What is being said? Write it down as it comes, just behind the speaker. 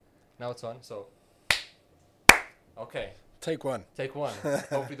Now it's on. So, okay. Take one. Take one.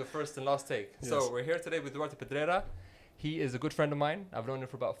 Hopefully the first and last take. Yes. So we're here today with Duarte Pedreira. He is a good friend of mine. I've known him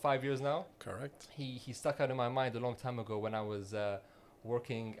for about 5 years now. Correct. He stuck out in my mind a long time ago when I was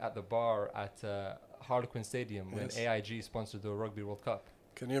working at the bar at Harlequin Stadium when AIG sponsored the Rugby World Cup.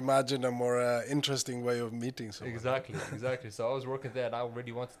 Can you imagine a more interesting way of meeting someone? Exactly. So I was working there and I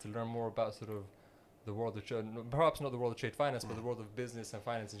really wanted to learn more about sort of the world of trade, perhaps not the world of trade finance, but the world of business and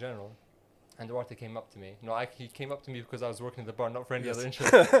finance in general. And Duarte came up to me. He came up to me because I was working at the bar, not for any other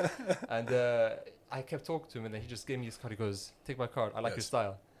interest. And I kept talking to him, and then he just gave me his card. He goes, "Take my card. I like your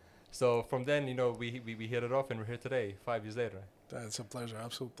style." So from then, we hit it off, and we're here today, 5 years later. It's a pleasure,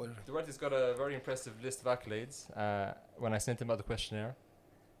 absolute pleasure. Duarte's got a very impressive list of accolades when I sent him out the questionnaire.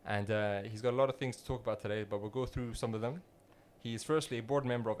 And he's got a lot of things to talk about today, but we'll go through some of them. He is firstly a board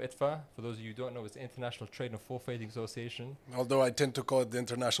member of ITFA. For those of you who don't know, it's the International Trade and Full Trading Association. Although I tend to call it the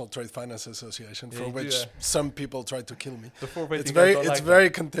International Trade Finance Association, for which some people try to kill me. The full rating it's very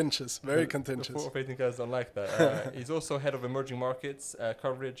contentious, very contentious. The full rating guys don't like that. He's also head of emerging markets,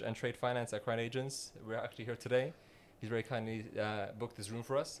 coverage and trade finance at Crown Agents. We're actually here today. He's very kindly booked this room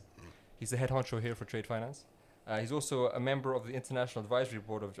for us. He's the head honcho here for trade finance. He's also a member of the International Advisory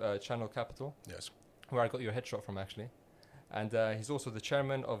Board of Channel Capital. Yes. Where I got your headshot from, actually. And he's also the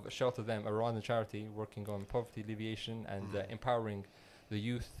chairman of Shelter Them, a Rwandan charity working on poverty alleviation and empowering the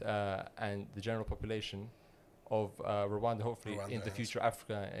youth and the general population of Rwanda, hopefully in the future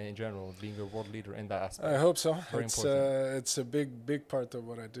Africa in general, being a world leader in that aspect. I hope so. Very important. It's a big part of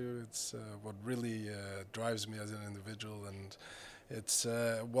what I do. It's what really drives me as an individual, and it's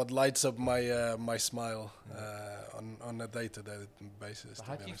what lights up my smile on a day-to-day basis. So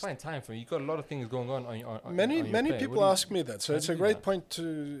how do you find time for it? You've got a lot of things going on. Many people ask me that, so it's a great point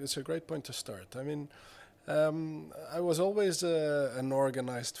to start. I mean, I was always an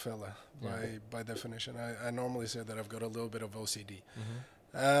organized fella by definition. I normally say that I've got a little bit of OCD.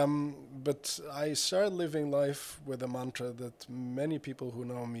 But I started living life with a mantra that many people who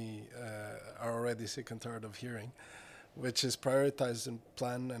know me are already sick and tired of hearing, which is prioritize and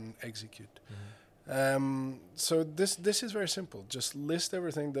plan and execute. So this is very simple. Just list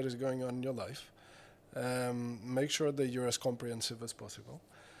everything that is going on in your life. Make sure that you're as comprehensive as possible.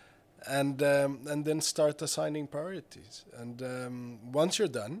 And then start assigning priorities. And once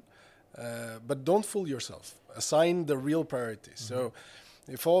you're done, but don't fool yourself. Assign the real priorities. So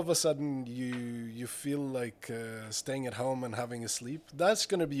if all of a sudden you feel like staying at home and having a sleep, that's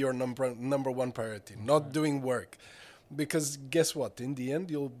going to be your number one priority, not doing work. Because guess what? In the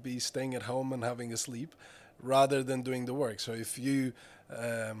end, you'll be staying at home and having a sleep rather than doing the work. So if you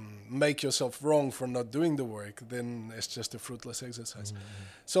make yourself wrong for not doing the work, then it's just a fruitless exercise.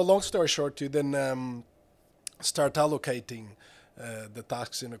 So long story short, you then start allocating the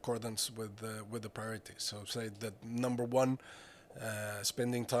tasks in accordance with the priorities. So say that number one,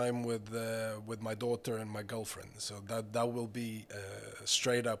 spending time with my daughter and my girlfriend. So that will be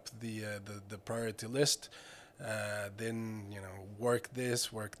straight up the priority list. Then work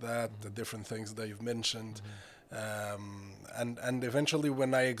this, work that, the different things that you've mentioned, and eventually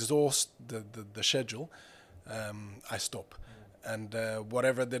when I exhaust the schedule, I stop, and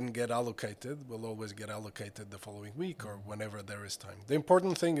whatever didn't get allocated will always get allocated the following week or whenever there is time. The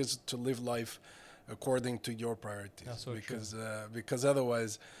important thing is to live life according to your priorities, because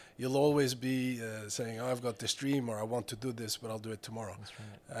otherwise you'll always be saying, "Oh, I've got this dream," or "I want to do this, but I'll do it tomorrow." That's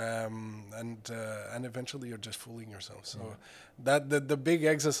right. And eventually you're just fooling yourself. So that the big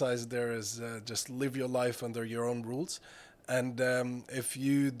exercise there is just live your life under your own rules, and if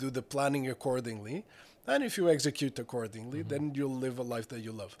you do the planning accordingly, and if you execute accordingly, then you'll live a life that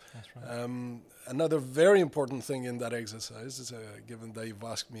you love. That's right. Another very important thing in that exercise is, given that you've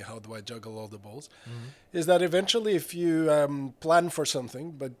asked me how do I juggle all the balls, is that eventually if you plan for something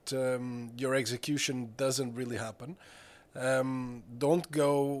but your execution doesn't really happen, don't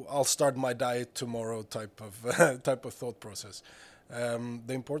go, I'll start my diet tomorrow type of thought process.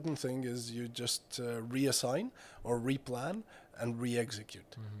 The important thing is you just reassign or replan and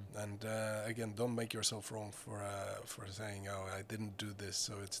re-execute. And again, don't make yourself wrong for saying, "Oh, I didn't do this,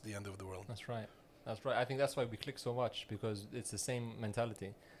 so it's the end of the world." That's right. I think that's why we click so much, because it's the same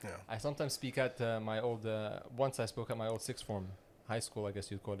mentality. Yeah. I sometimes speak at my old, once I spoke at my old sixth form, high school, I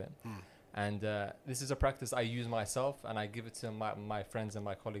guess you'd call it. And this is a practice I use myself, and I give it to my friends and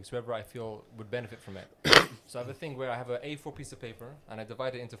my colleagues, whoever I feel would benefit from it. So I have a thing where I have an A4 piece of paper, and I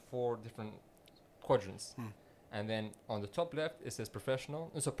divide it into 4 different quadrants. And then on the top left, it says professional,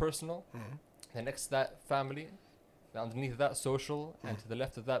 so personal. Then next to that, family. underneath that social, and to the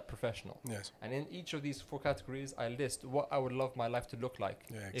left of that professional. Yes. And in each of these 4 categories, I list what I would love my life to look like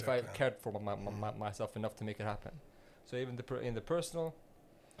if I cared for myself enough to make it happen. So even in the personal,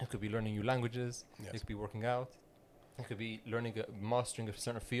 it could be learning new languages. It could be working out. It could be mastering a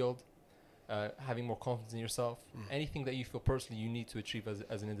certain field, having more confidence in yourself. Anything that you feel personally you need to achieve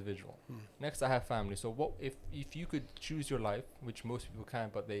as an individual. Next, I have family. So what if you could choose your life, which most people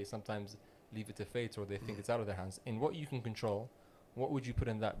can't, but they sometimes leave it to fate, or they think it's out of their hands, in what you can control, what would you put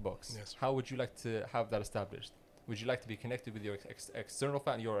in that box? How would you like to have that established? Would you like to be connected with your external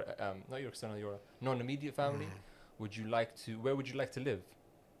family, not your external, your non-immediate family? Where would you like to live?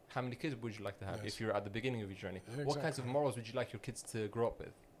 How many kids would you like to have if you're at the beginning of your journey? What kinds of morals would you like your kids to grow up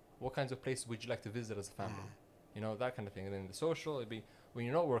with? What kinds of places would you like to visit as a family? That kind of thing. And then the social, it'd be when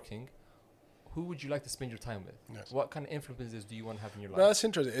you're not working, who would you like to spend your time with? What kind of influences do you want to have in your life? Well, that's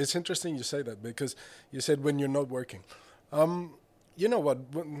interesting. It's interesting you say that, because you said when you're not working. You know what?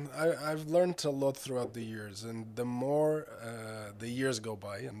 I've learned a lot throughout the years, and the more the years go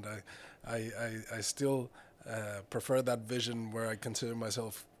by, and I still prefer that vision where I consider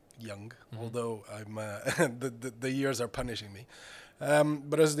myself young, although I'm the years are punishing me.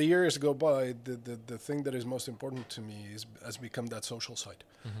 But as the years go by, the thing that is most important to me has become that social side,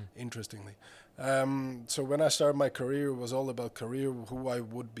 interestingly. So when I started my career, it was all about career, who I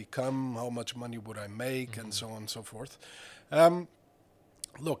would become, how much money would I make, and so on and so forth.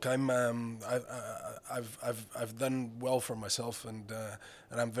 Look, I've done well for myself, and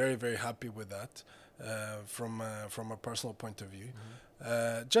I'm very, very happy with that from a personal point of view.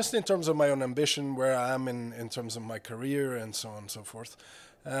 Just in terms of my own ambition, where I am in terms of my career, and so on and so forth.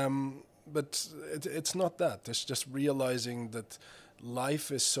 But it's not that. It's just realizing that life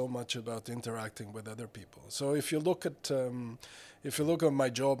is so much about interacting with other people. So if you look at my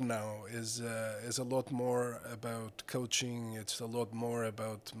job now, is a lot more about coaching. It's a lot more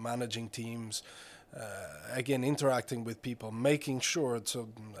about managing teams. Again, interacting with people, making sure. So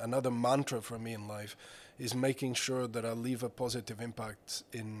another mantra for me in life is making sure that I leave a positive impact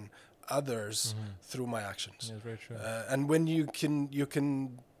in others through my actions. That's very true. And when you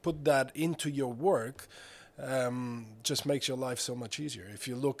can put that into your work, just makes your life so much easier. If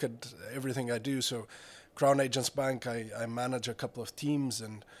you look at everything I do, so Crown Agents Bank, I manage a couple of teams,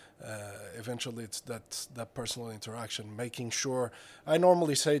 and eventually it's that personal interaction, making sure. I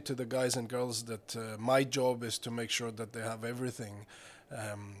normally say to the guys and girls that my job is to make sure that they have everything,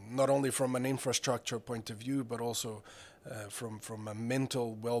 not only from an infrastructure point of view, but also from a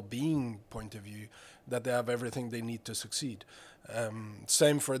mental well-being point of view, that they have everything they need to succeed.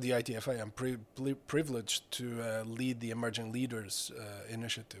 Same for the ITFA. I'm privileged to lead the Emerging Leaders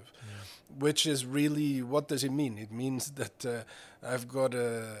Initiative, which is really, what does it mean? It means that I've got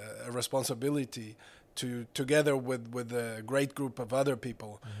a responsibility to, together with a great group of other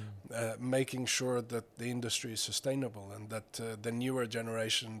people, making sure that the industry is sustainable, and that the newer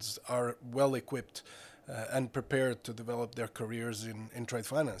generations are well equipped and prepared to develop their careers in trade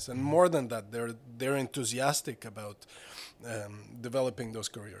finance. And more than that, they're enthusiastic about developing those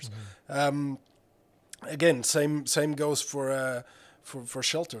careers. Again, same goes for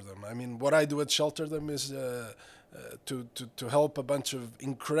Shelter Them. I mean, what I do at Shelter Them is to help a bunch of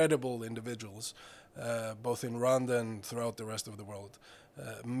incredible individuals, both in Rwanda and throughout the rest of the world,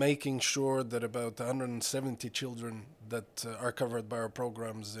 making sure that about 170 children that are covered by our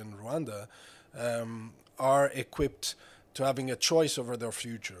programs in Rwanda are equipped to having a choice over their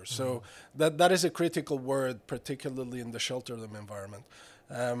future. So that is a critical word, particularly in the Shelter Them environment.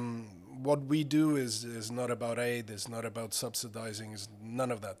 What we do is not about aid, is not about subsidizing, is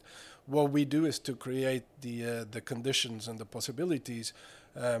none of that. What we do is to create the conditions and the possibilities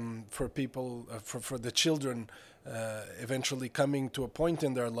for people, for the children, eventually coming to a point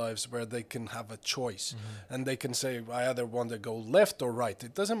in their lives where they can have a choice, and they can say, I either want to go left or right.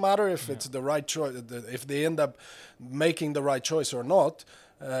 It doesn't matter if it's the right choice, if they end up making the right choice or not,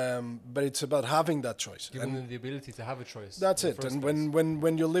 but it's about having that choice. Giving them the ability to have a choice. That's it. And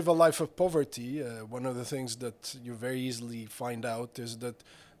when you live a life of poverty, one of the things that you very easily find out is that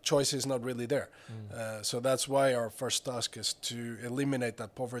choice is not really there. So that's why our first task is to eliminate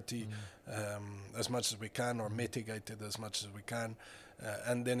that poverty as much as we can, or mitigate it as much as we can,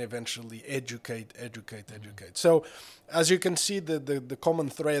 and then eventually educate. So as you can see, the common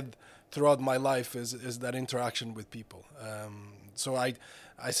thread throughout my life is that interaction with people. So I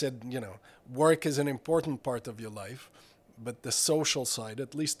said, work is an important part of your life, but the social side,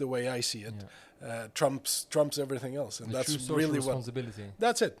 at least the way I see it, trumps everything else, and the that's true social really responsibility.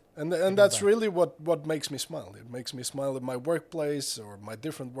 That's it, and that's really what makes me smile. It makes me smile in my workplace or my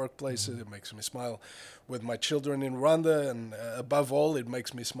different workplaces. It makes me smile with my children in Rwanda, and above all, it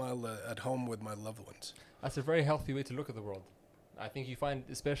makes me smile at home with my loved ones. That's a very healthy way to look at the world. I think you find,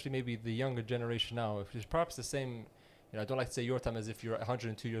 especially maybe the younger generation now, if it's perhaps the same. I don't like to say your time as if you're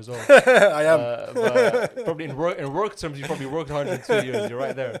 102 years old. I am. But probably in work terms, you probably worked 102 years. You're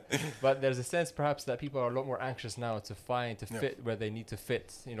right there. But there's a sense perhaps that people are a lot more anxious now to fit where they need to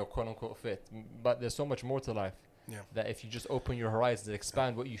fit, quote unquote fit. But there's so much more to life that if you just open your horizons and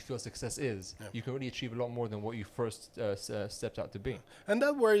expand what you feel success is, you can really achieve a lot more than what you first stepped out to be. And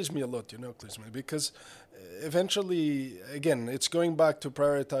that worries me a lot, Klisman, because eventually, again, it's going back to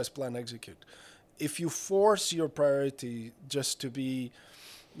prioritize, plan, execute. If you force your priority just to be,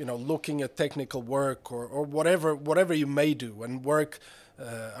 looking at technical work or whatever you may do and work,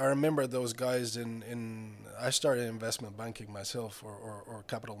 I remember those guys I started investment banking myself or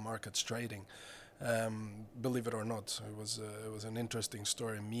capital markets trading, believe it or not. So it was an interesting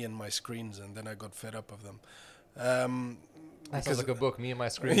story, me and my screens, and then I got fed up of them. That sounds like a book, Me and My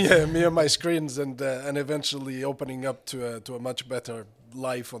Screens. Yeah, Me and My Screens, and eventually opening up to a much better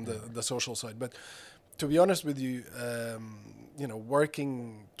life on the social side. But to be honest with you,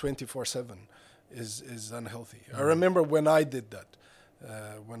 working 24/7 is unhealthy. I remember when I did that,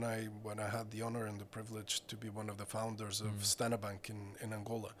 when I had the honor and the privilege to be one of the founders of Stanabank in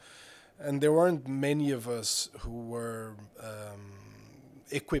Angola, and there weren't many of us who were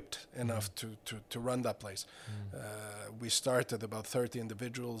equipped enough to run that place. We started about 30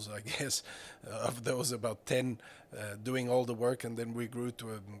 individuals, I guess, of those about 10 doing all the work, and then we grew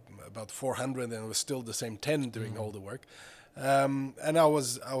to about 400, and it was still the same 10 doing all the work. And I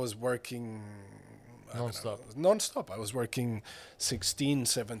was working non-stop. I was working 16,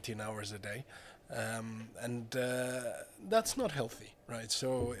 17 hours a day. And that's not healthy, right?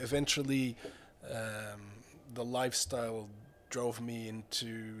 So eventually the lifestyle drove me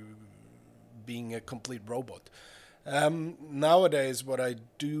into being a complete robot. Nowadays, what I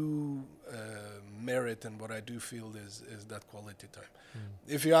do merit and what I do feel is that quality time.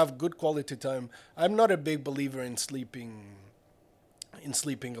 If you have good quality time, I'm not a big believer in sleeping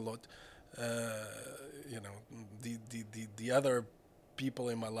a lot. The other people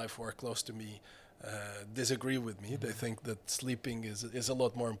in my life who are close to me disagree with me. They think that sleeping is a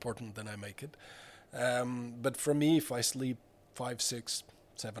lot more important than I make it. But for me, if I sleep 5, 6,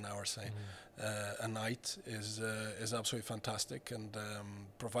 7 hours, say, a night is absolutely fantastic, and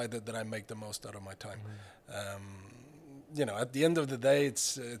provided that I make the most out of my time. At the end of the day,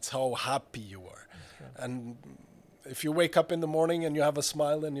 it's how happy you are. Okay. And if you wake up in the morning and you have a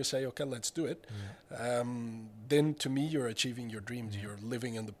smile and you say, okay, let's do it, then to me, you're achieving your dreams. You're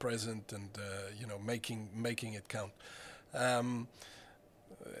living in the present and, making it count.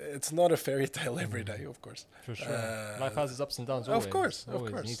 It's not a fairy tale every day, of course. For sure. Life has its ups and downs always. Of course.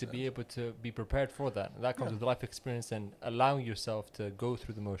 You need to be able to be prepared for that. That comes with life experience and allowing yourself to go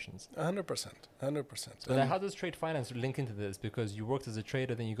through the motions. 100%. So then how does trade finance link into this? Because you worked as a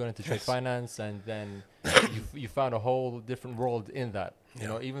trader, then you got into trade finance, and then you found a whole different world in that.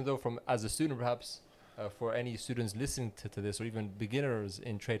 Even though as a student, perhaps for any students listening to this, or even beginners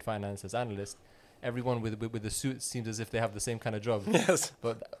in trade finance as analysts, everyone with the suit seems as if they have the same kind of job. Yes.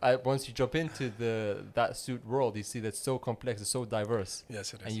 But once you jump into that suit world, you see that's so complex, it's so diverse.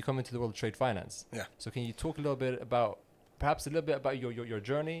 Yes, it is. And you come into the world of trade finance. Yeah. So can you talk a little bit about your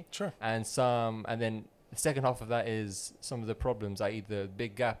journey? Sure. And then the second half of that is some of the problems, i.e. the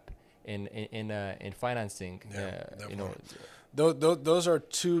big gap in financing. Those are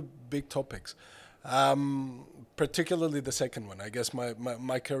two big topics. Particularly the second one. I guess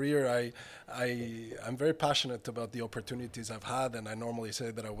my career, I'm very passionate about the opportunities I've had, and I normally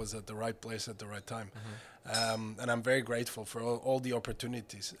say that I was at the right place at the right time. And I'm very grateful for all the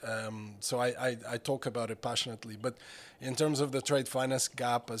opportunities. So I talk about it passionately. But in terms of the trade finance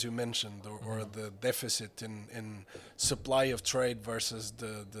gap, as you mentioned, or the deficit in supply of trade versus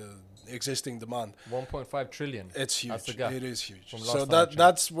the existing demand. 1.5 trillion. It's huge. That's the gap. It is huge. So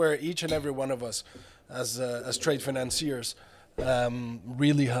that's where each and every one of us as trade financiers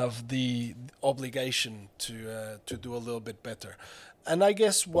really have the obligation to do a little bit better. And I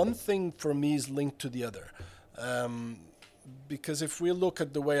guess one thing for me is linked to the other. Because if we look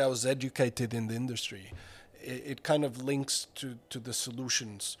at the way I was educated in the industry, it kind of links to the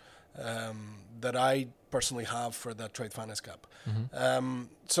solutions that I personally have for that trade finance gap.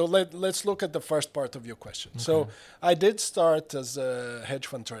 So let's look at the first part of your question. Okay. So I did start as a hedge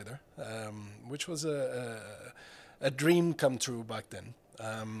fund trader, which was a dream come true back then.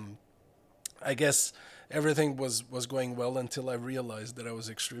 I guess everything was going well until I realized that I was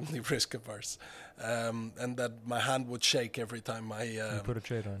extremely risk averse, and that my hand would shake every time you put a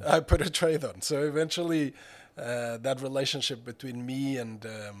trade on. I put a trade on. So eventually, that relationship between me and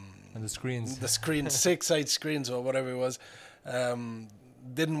the screens, 6-8 screens or whatever it was,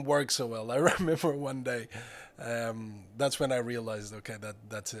 didn't work so well. I remember one day. That's when I realized, okay,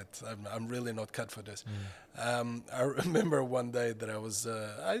 that's it. I'm really not cut for this. I remember one day that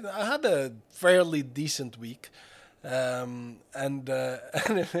I had a fairly decent week, and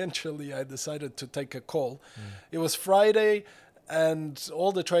eventually I decided to take a call. It was Friday, and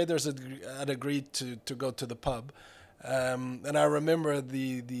all the traders had agreed to go to the pub. And I remember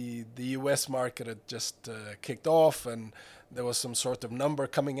the US market had just kicked off, and there was some sort of number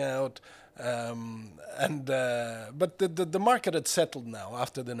coming out. But the market had settled now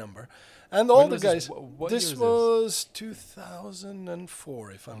after the number, and all the guys. This was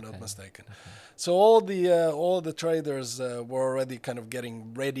 2004, if I'm not mistaken. Okay. So all the traders were already kind of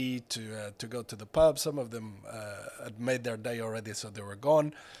getting ready to go to the pub. Some of them had made their day already, so they were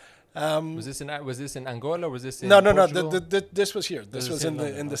gone. Was this in Angola? Or was this in no? This was here. This was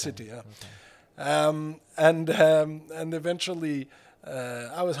in the city. Yeah. Okay. And eventually.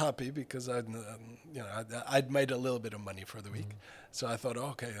 I was happy because I'd made a little bit of money for the week, so I thought,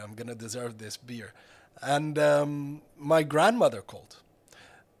 okay, I'm gonna deserve this beer. And my grandmother called,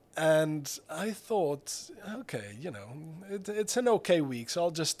 and I thought, okay, it's an okay week, so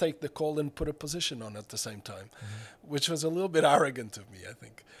I'll just take the call and put a position on at the same time, which was a little bit arrogant of me, I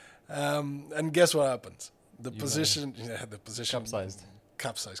think. And guess what happens? The position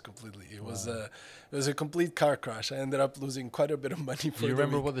capsized completely. It was a complete car crash. I ended up losing quite a bit of money. Do you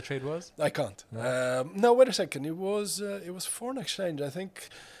remember what the trade was? I can't. No, wait a second. It was foreign exchange. I think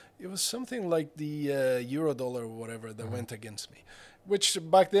it was something like the euro dollar or whatever that went against me, which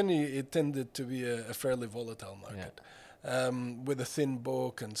back then it tended to be a fairly volatile market, with a thin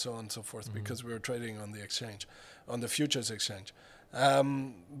book and so on and so forth, because we were trading on the exchange, on the futures exchange.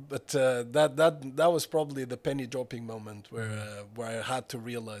 But that was probably the penny dropping moment where I had to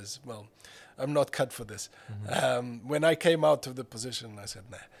realize, well, I'm not cut for this. When I came out of the position, I said,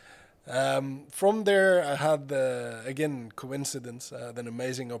 nah. From there, I had, again, coincidence, an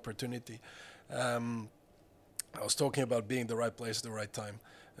amazing opportunity. I was talking about being the right place at the right time.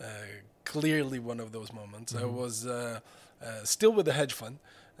 Clearly one of those moments. I was still with the hedge fund.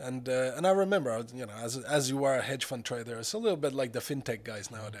 And I remember, as you are a hedge fund trader, it's a little bit like the fintech guys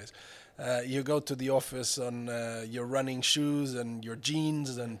nowadays. You go to the office on your running shoes and your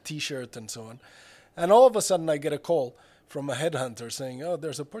jeans and T-shirt and so on. And all of a sudden I get a call from a headhunter saying, oh,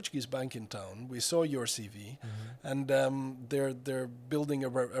 there's a Portuguese bank in town. We saw your CV, and they're building a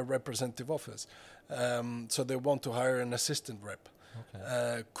representative office. So they want to hire an assistant rep.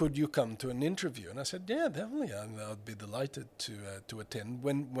 Okay. Could you come to an interview? And I said, yeah, definitely. I'd be delighted to attend.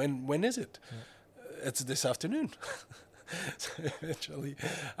 When is it? Yeah. It's this afternoon. So eventually,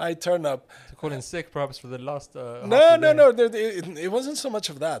 I turn up. So call in sick, perhaps, for the last. No. It wasn't so much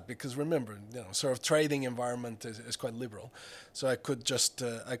of that, because remember, sort of trading environment is quite liberal, so I could just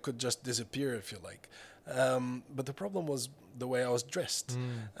disappear if you like. But the problem was the way I was dressed.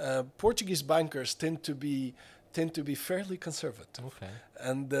 Portuguese bankers tend to be fairly conservative. Okay.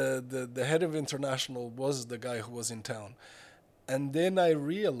 And the head of international was the guy who was in town. And then I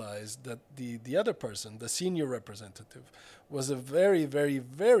realized that the other person, the senior representative, was a very, very,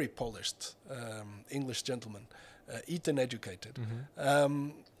 very polished English gentleman, Eton educated,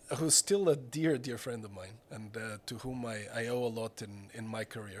 who's still a dear, dear friend of mine, and to whom I owe a lot in my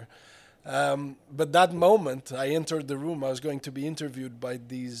career. But that moment I entered the room, I was going to be interviewed by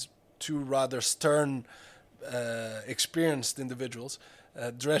these two rather stern, experienced individuals,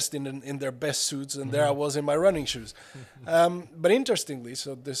 dressed in their best suits, and there I was in my running shoes. But interestingly,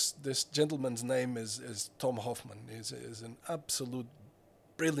 so this gentleman's name is Tom Hoffman. He's an absolute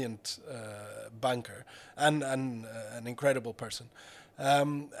brilliant banker and an incredible person.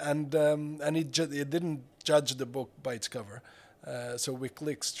 And he didn't judge the book by its cover, so we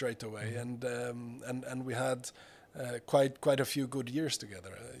clicked straight away, and we had quite a few good years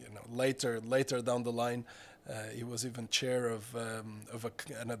together. Later down the line. He was even chair of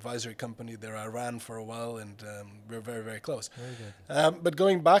an advisory company that I ran for a while, and we were very, very close. Very good. But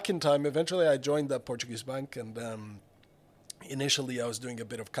going back in time, eventually I joined that Portuguese bank, and initially I was doing a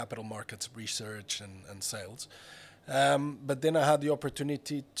bit of capital markets research and sales. But then I had the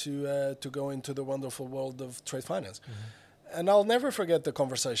opportunity to go into the wonderful world of trade finance. And I'll never forget the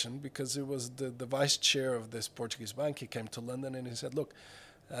conversation, because it was the vice chair of this Portuguese bank. He came to London and he said, look,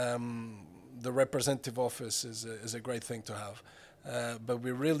 the representative office is a great thing to have. but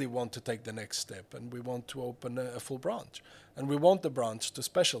we really want to take the next step, and we want to open a full branch. And we want the branch to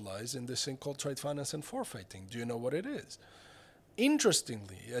specialize in this thing called trade finance and forfeiting. Do you know what it is?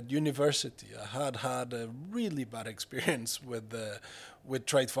 Interestingly, at university, I had a really bad experience with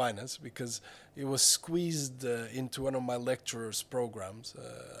trade finance because it was squeezed into one of my lecturer's programs.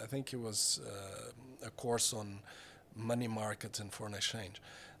 I think it was a course on money markets and foreign exchange.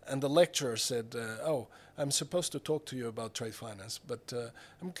 And the lecturer said, oh, I'm supposed to talk to you about trade finance, but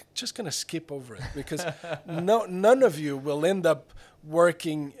I'm just going to skip over it because none of you will end up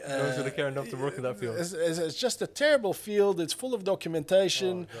working. No one's going to care enough to work in that field. It's just a terrible field. It's full of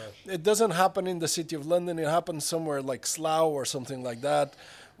documentation. It doesn't happen in the city of London. It happens somewhere like Slough or something like that,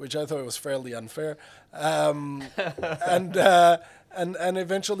 which I thought was fairly unfair. And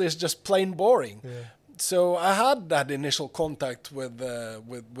eventually it's just plain boring. Yeah. So I had that initial contact with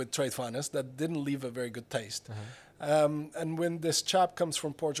trade finance that didn't leave a very good taste. And when this chap comes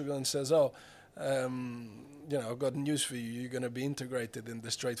from Portugal and says, "Oh, I've got news for you. You're going to be integrated in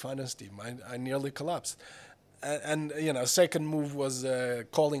this trade finance team," I nearly collapsed. And second move was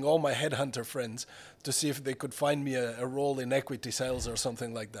calling all my headhunter friends to see if they could find me a role in equity sales or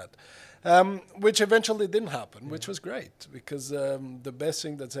something like that. Which eventually didn't happen, which was great because the best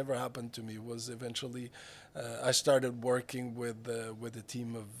thing that's ever happened to me was eventually I started working with a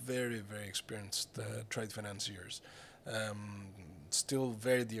team of very, very experienced trade financiers. Still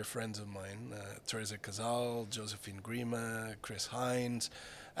very dear friends of mine, Teresa Casal, Josephine Grima, Chris Hines,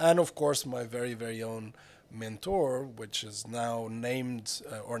 and of course my very, very own mentor, which is now naming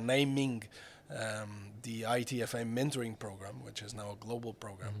the ITFA mentoring program, which is now a global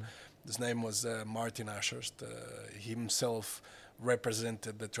program. His name was Martin Ashurst. He himself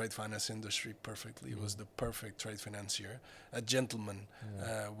represented the trade finance industry perfectly. He was the perfect trade financier, a gentleman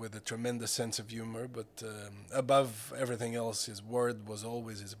with a tremendous sense of humor, but above everything else, his word was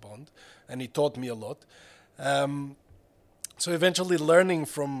always his bond, and he taught me a lot. So eventually learning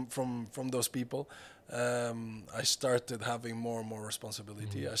from those people, I started having more and more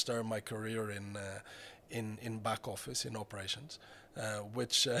responsibility. I started my career in back office, in operations.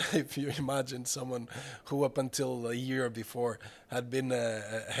 Which, if you imagine someone who up until a year before had been a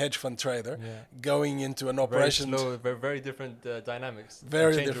hedge fund trader, going into an operation, very slow, very different dynamics,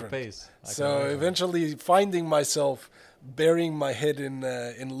 very different pace. So eventually, finding myself burying my head in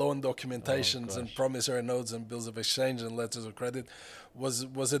loan documentations and promissory notes and bills of exchange and letters of credit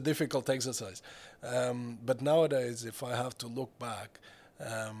was a difficult exercise. But nowadays, if I have to look back.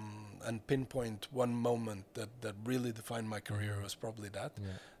 And pinpoint one moment that really defined my career was probably that.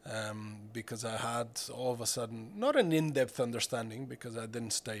 Because I had all of a sudden, not an in-depth understanding because I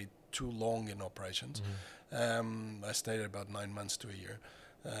didn't stay too long in operations. I stayed about 9 months to a year.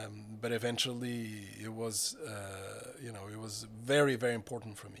 But eventually it was, it was very, very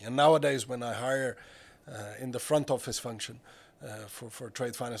important for me. And nowadays when I hire in the front office function for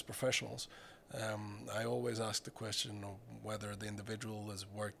trade finance professionals, I always ask the question of whether the individual has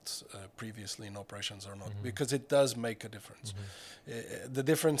worked previously in operations or not, because it does make a difference. The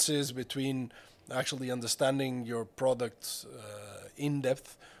difference is between actually understanding your product in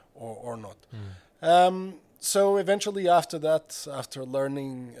depth or not. So eventually after that, after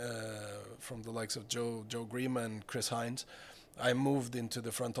learning from the likes of Joe Grima and Chris Hines, I moved into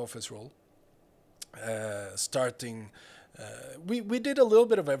the front office role, starting... We did a little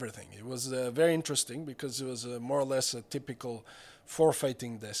bit of everything. It was very interesting because it was more or less a typical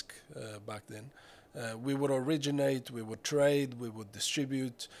forfeiting desk back then. We would originate, we would trade, we would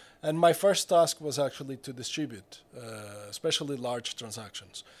distribute, and my first task was actually to distribute, especially large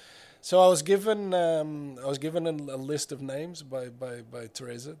transactions. So I was given a list of names by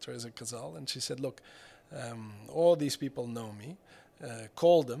Teresa Casal, and she said, "Look, all these people know me.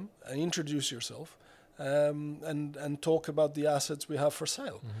 Call them and introduce yourself." And talk about the assets we have for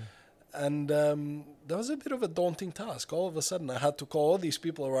sale. And that was a bit of a daunting task. All of a sudden, I had to call all these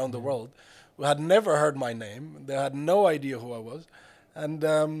people around the world who had never heard my name. They had no idea who I was. And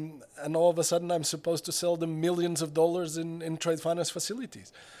all of a sudden, I'm supposed to sell them millions of dollars in trade finance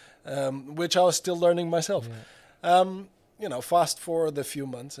facilities, which I was still learning myself. Fast forward a few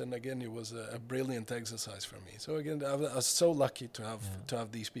months, and again, it was a brilliant exercise for me. So again, I was so lucky to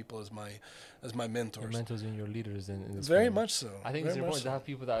have these people as my mentors. Your mentors and your leaders in this very game. Much so. I think it's important to have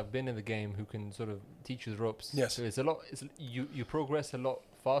people that have been in the game who can sort of teach you the ropes. Yes. So you progress a lot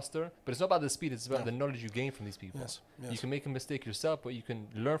faster, but it's not about the speed, it's about the knowledge you gain from these people. Yes. You can make a mistake yourself, but you can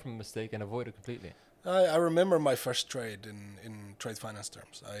learn from a mistake and avoid it completely. I remember my first trade in trade finance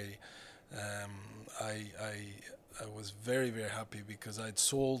terms. I was very, very happy because I'd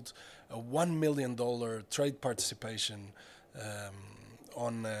sold a $1 million trade participation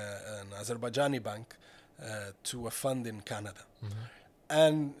on an Azerbaijani bank to a fund in Canada.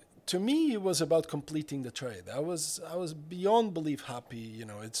 And to me, it was about completing the trade. I was beyond belief happy.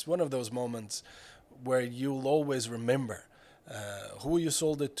 It's one of those moments where you'll always remember who you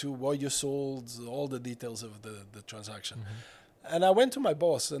sold it to, what you sold, all the details of the transaction. And I went to my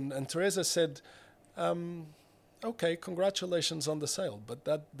boss, and Teresa said, okay, congratulations on the sale, but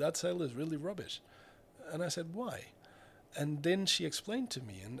that sale is really rubbish. And I said, why? And then she explained to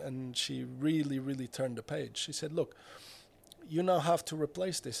me, and she really, really turned the page. She said, look, you now have to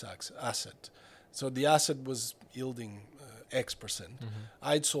replace this asset. So the asset was yielding X percent.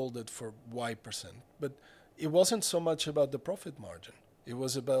 I'd sold it for Y percent. But it wasn't so much about the profit margin. It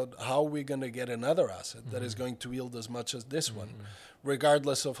was about how we're going to get another asset that is going to yield as much as this one,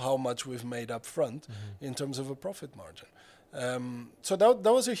 regardless of how much we've made up front in terms of a profit margin. So that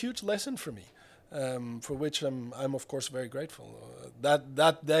was a huge lesson for me, for which I'm of course very grateful.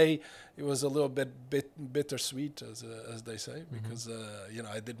 That day it was a little bit bittersweet, as they say, because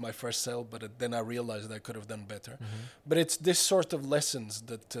I did my first sale, but then I realized I could have done better. But it's this sort of lessons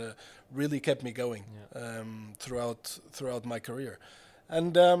that really kept me going throughout my career.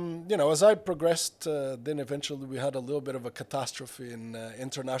 And as I progressed, then eventually we had a little bit of a catastrophe in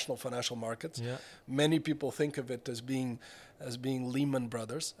international financial markets. Many people think of it as being Lehman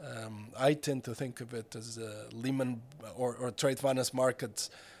Brothers. I tend to think of it as Lehman or trade finance markets,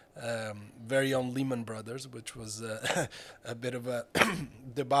 very own Lehman Brothers, which was a bit of a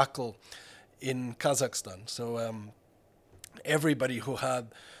debacle in Kazakhstan. So everybody who had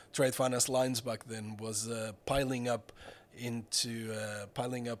trade finance lines back then was piling up into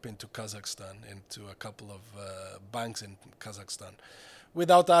Kazakhstan, into a couple of banks in Kazakhstan,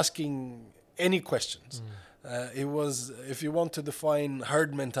 without asking any questions. It was, if you want to define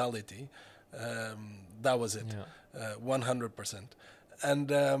herd mentality, that was it, 100%.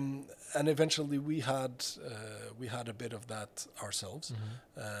 And eventually we had a bit of that ourselves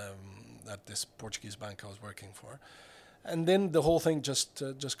at this Portuguese bank I was working for. And then the whole thing just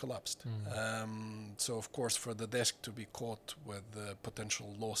collapsed. So of course, for the desk to be caught with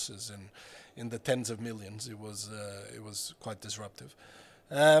potential losses in the tens of millions, it was quite disruptive.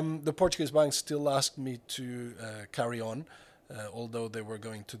 The Portuguese bank still asked me to carry on, although they were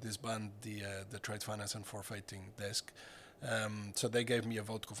going to disband the trade finance and forfeiting desk. So they gave me a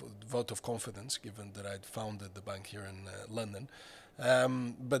vote of confidence, given that I'd founded the bank here in London.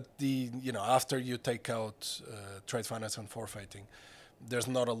 But after you take out trade finance and forfeiting, there's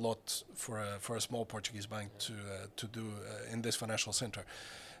not a lot for a small Portuguese bank to do in this financial center.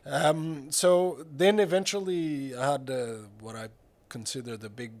 So then eventually I had what I consider the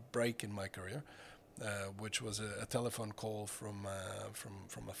big break in my career, which was a telephone call from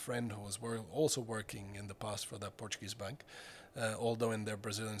a friend who was also working in the past for that Portuguese bank, although in their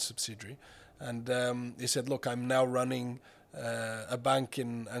Brazilian subsidiary. And he said, look, I'm now running a bank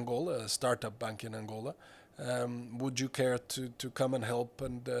in Angola, a startup bank in Angola. Would you care to come and help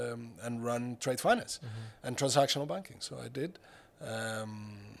and run trade finance and transactional banking? So I did.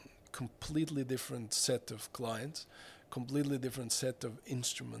 Completely different set of clients, completely different set of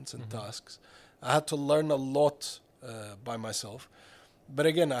instruments and tasks. I had to learn a lot by myself. But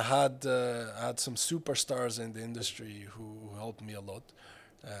again, I had some superstars in the industry who helped me a lot.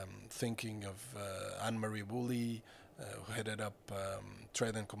 Thinking of Anne-Marie Woolley, who headed up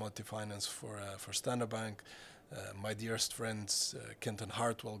trade and commodity finance for Standard Bank. My dearest friends, Kenton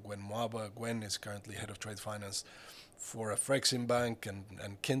Hartwell, Gwen Mwaba. Gwen is currently head of trade finance for a Frexim Bank,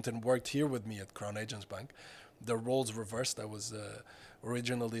 and Kenton worked here with me at Crown Agents Bank. The roles reversed. I was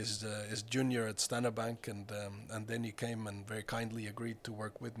originally his junior at Standard Bank, and then he came and very kindly agreed to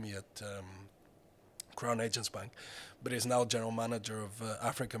work with me at Crown Agents Bank, but is now general manager of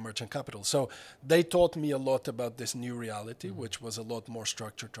Africa Merchant Capital. So they taught me a lot about this new reality, which was a lot more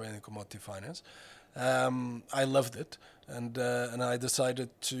structured trade and commodity finance. I loved it, and I decided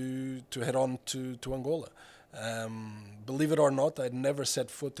to head on to Angola. Believe it or not, I'd never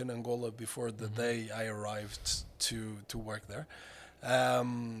set foot in Angola before the day I arrived to work there.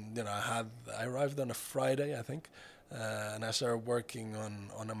 I arrived on a Friday, I think, and I started working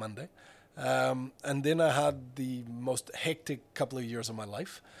on a Monday. And then I had the most hectic couple of years of my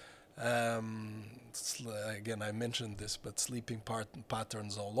life. Again, I mentioned this, but sleeping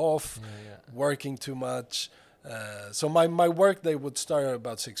patterns all off, working too much. So my work day would start at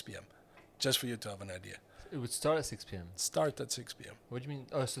about 6 p.m., just for you to have an idea. It would start at 6 p.m.? Start at 6 p.m. What do you mean?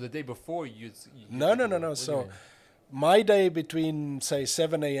 Oh, so the day before you No. So my day between, say,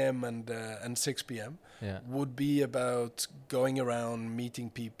 7 a.m. and 6 p.m. would be about going around, meeting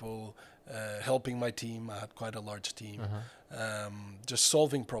people, helping my team. I had quite a large team. just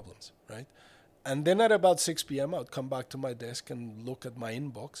solving problems, right? And then at about 6 p.m., I would come back to my desk and look at my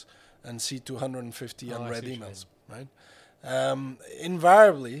inbox and see 250 unread emails, right?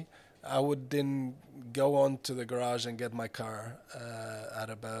 Invariably, I would then go on to the garage and get my car at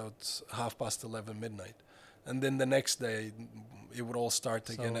about 11:30 midnight. And then the next day, it would all start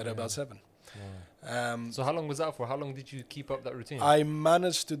again at about 7. Yeah. So how long was that for? How long did you keep up that routine? I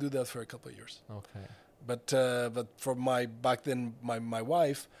managed to do that for a couple of years. Okay. But for back then, my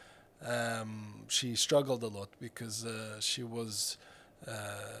wife, she struggled a lot because she was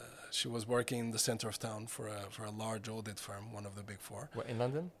working in the center of town for a large audit firm, one of the big four. What, in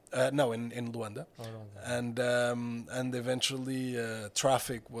London? No, in Luanda. Oh, London. And eventually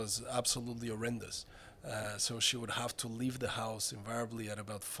traffic was absolutely horrendous. So she would have to leave the house invariably at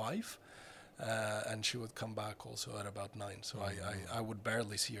about 5. And she would come back also at about 9. So I would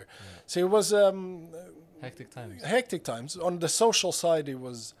barely see her. Yeah. So it was hectic times. Hectic times. On the social side, it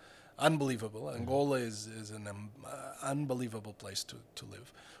was unbelievable. Angola is an unbelievable place to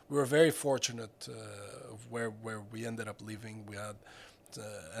live. We were very fortunate of where we ended up living. We had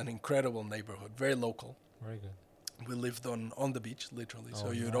an incredible neighborhood, very local. Very good. We lived on the beach, literally.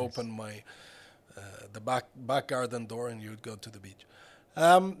 So you'd nice. open the back garden door and you'd go to the beach.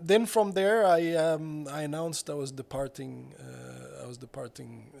 Then from there, I announced I was departing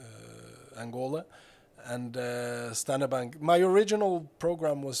Angola, and Standard Bank. My original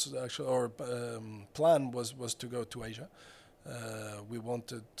program was actually, plan was to go to Asia. We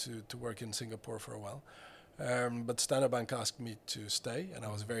wanted to work in Singapore for a while, but Standard Bank asked me to stay, and I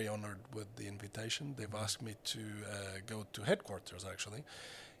was very honored with the invitation. They've asked me to go to headquarters actually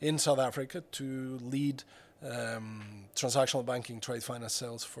in South Africa to lead transactional banking, trade finance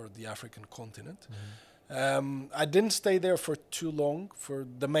sales for the African continent. I didn't stay there for too long, for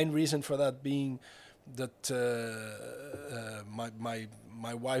the main reason for that being that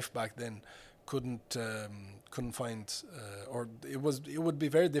my wife back then couldn't find, or it would be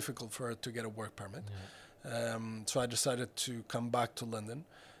very difficult for her to get a work permit. So I decided to come back to London.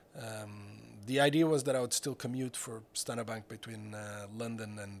 The idea was that I would still commute for Standard Bank between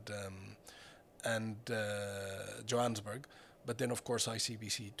London and Johannesburg, but then of course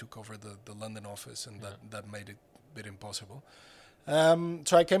ICBC took over the London office, and that made it a bit impossible.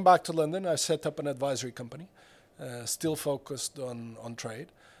 So I came back to London. I set up an advisory company, still focused on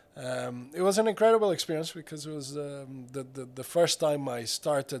trade. It was an incredible experience because it was the first time I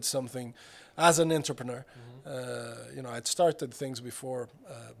started something as an entrepreneur. I'd started things before,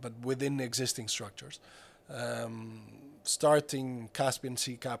 but within existing structures. Starting Caspian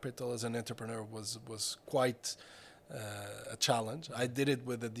Sea Capital as an entrepreneur was quite a challenge. I did it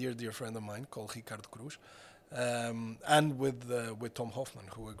with a dear friend of mine called Ricardo Cruz, and with Tom Hoffman,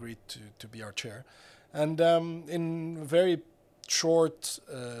 who agreed to be our chair. And in a very short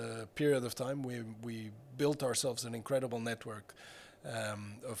period of time, we built ourselves an incredible network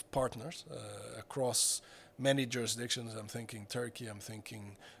of partners across many jurisdictions. I'm thinking Turkey, I'm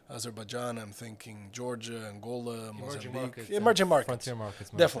thinking Azerbaijan, I'm thinking Georgia, Angola, Mozambique. Emerging markets. Frontier markets.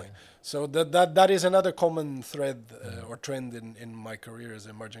 Definitely. So that is another common thread or trend in my career, is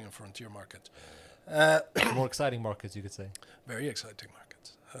emerging and frontier markets. More exciting markets, you could say. Very exciting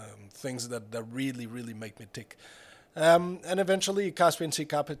markets. Things that really, really make me tick. And eventually Caspian Sea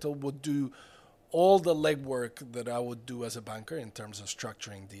Capital would do all the legwork that I would do as a banker in terms of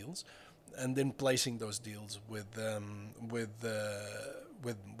structuring deals, and then placing those deals with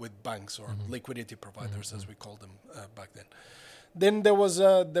banks or liquidity providers, as we called them back then. Then there was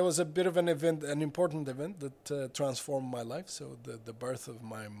a bit of an important event that transformed my life. So the birth of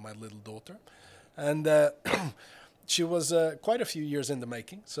my little daughter, and she was quite a few years in the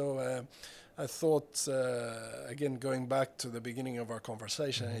making. So I thought, again, going back to the beginning of our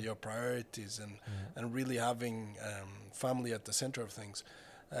conversation, your priorities and really having family at the center of things.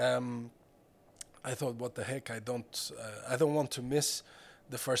 I thought, what the heck? I don't want to miss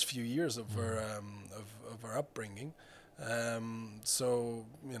the first few years of her upbringing. So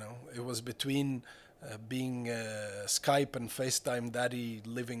it was between being Skype and FaceTime daddy,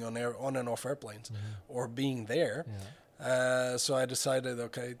 living on and off airplanes, or being there. So I decided,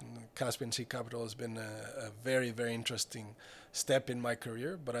 okay, Caspian Sea Capital has been a very, very interesting step in my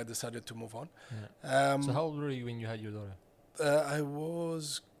career, but I decided to move on. So how old were you when you had your daughter? I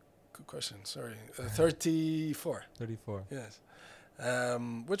was, good question, sorry, 34. 34. Yes.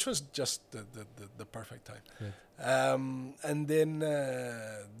 Which was just the perfect time. Good. And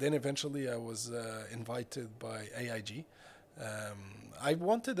then eventually I was invited by AIG. I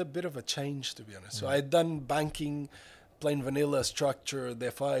wanted a bit of a change, to be honest. So I had done banking plain vanilla structure, the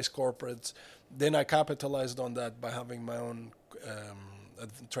FIs, corporates. Then I capitalized on that by having my own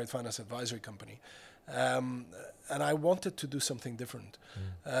trade finance advisory company. And I wanted to do something different.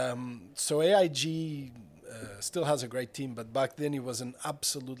 So AIG still has a great team, but back then it was an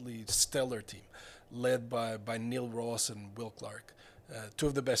absolutely stellar team, led by Neil Ross and Will Clark, two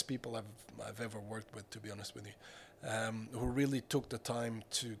of the best people I've ever worked with, to be honest with you, who really took the time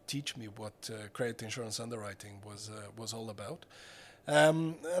to teach me what credit insurance underwriting was all about.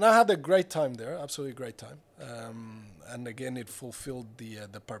 And I had a great time there, absolutely great time. And again, it fulfilled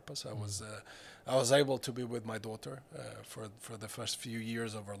the purpose. I was able to be with my daughter for the first few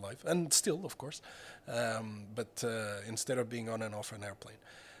years of her life, and still, of course, but instead of being on and off an airplane.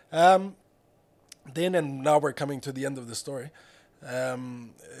 Then, and now we're coming to the end of the story.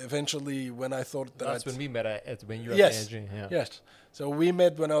 Eventually, when I thought that that's when we met when you were yes, at AIG. Yeah. Yes. So we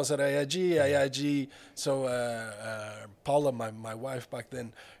met when I was at AIG. So Paula, my wife back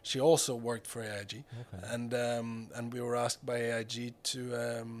then, she also worked for AIG, and we were asked by AIG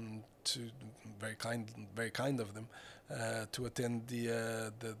to very kind of them to attend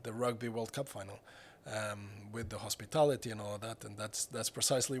the Rugby World Cup final. With the hospitality and all of that, and that's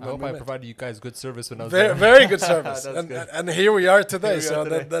precisely what we met. I provided you guys good service when I was there. Very good service, and here we are today.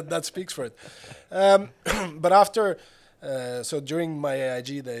 That speaks for it. But after, so during my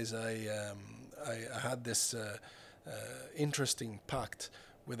AIG days, I had this interesting pact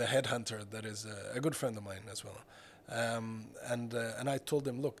with a headhunter that is a good friend of mine as well, and I told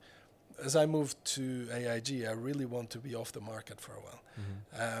him, look, as I moved to AIG, I really want to be off the market for a while.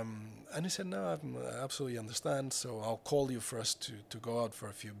 And he said, no, I absolutely understand. So I'll call you for us to go out for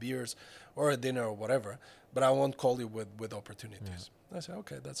a few beers or a dinner or whatever, but I won't call you with opportunities. I said,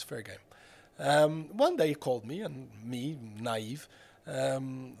 okay, that's fair game. One day he called me, and me, naive,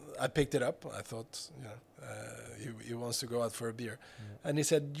 I picked it up. I thought, he wants to go out for a beer. And he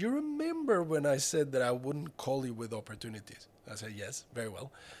said, you remember when I said that I wouldn't call you with opportunities? I said, yes, very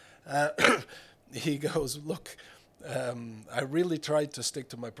well. He goes, look, I really tried to stick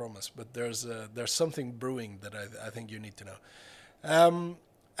to my promise, but there's something brewing that I think you need to know.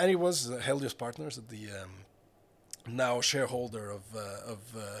 And he was Helios Partners, the now shareholder of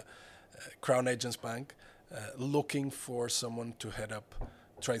Crown Agents Bank, looking for someone to head up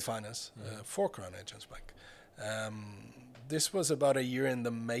trade finance for Crown Agents Bank. This was about a year in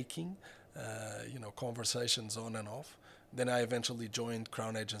the making, conversations on and off. Then I eventually joined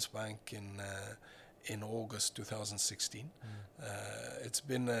Crown Agents Bank in August 2016. It's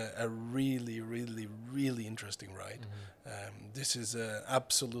been a really, really, really interesting ride. This is an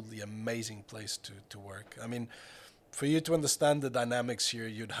absolutely amazing place to work. I mean, for you to understand the dynamics here,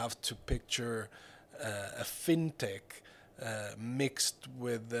 you'd have to picture a fintech mixed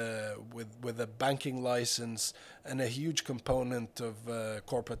with a banking license and a huge component of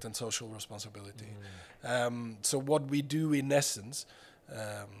corporate and social responsibility. So what we do in essence,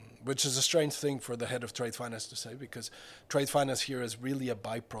 which is a strange thing for the head of trade finance to say, because trade finance here is really a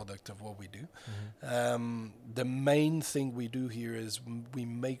byproduct of what we do. The main thing we do here is we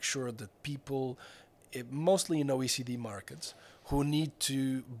make sure that people, mostly in OECD markets, who need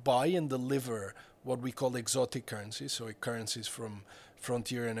to buy and deliver what we call exotic currencies, so currencies from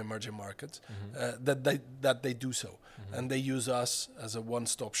frontier and emerging markets, that they do so. And they use us as a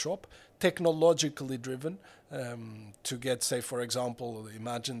one-stop shop, technologically driven, to get, say, for example,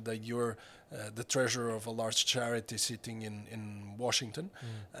 imagine that you're the treasurer of a large charity sitting in Washington,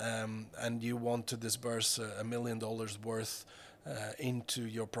 and you want to disburse $1 million worth into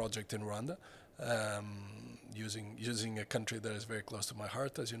your project in Rwanda, using a country that is very close to my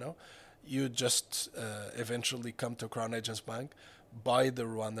heart, as you know. You just eventually come to Crown Agents Bank, buy the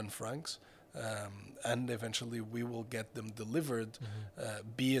Rwandan francs, and eventually we will get them delivered,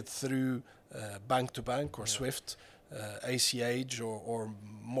 be it through bank to bank or SWIFT, ACH, or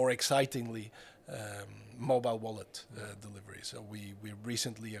more excitingly, mobile wallet delivery. So we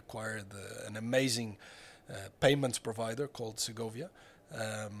recently acquired an amazing payments provider called Segovia,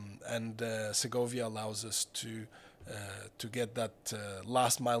 and Segovia allows us to get that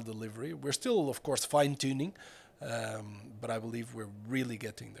last mile delivery. We're still, of course, fine-tuning, but I believe we're really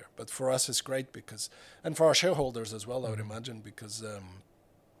getting there. But for us, it's great because, and for our shareholders as well, I would imagine, because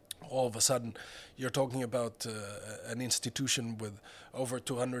all of a sudden you're talking about an institution with over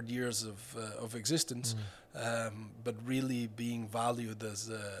 200 years of existence, but really being valued as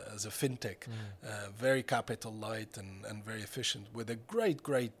a fintech, very capital light and very efficient, with a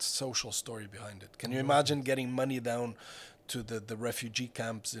great social story behind it. Can you imagine getting money down to the refugee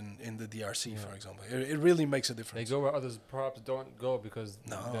camps in the DRC, for example. It really makes a difference. They go where others perhaps don't go because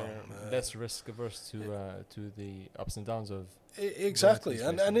No, they're less risk averse to the ups and downs of. Exactly,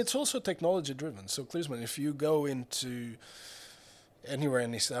 and it's also technology driven. So Klisman, if you go into anywhere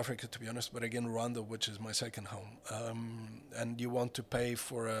in East Africa, to be honest, but again Rwanda, which is my second home, and you want to pay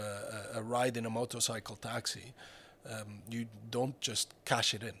for a ride in a motorcycle taxi, you don't just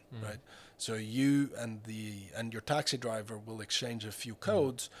cash it in, right? So you and your taxi driver will exchange a few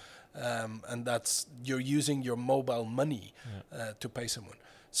codes, and that's you're using your mobile money to pay someone.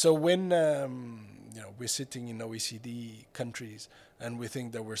 So when we're sitting in OECD countries and we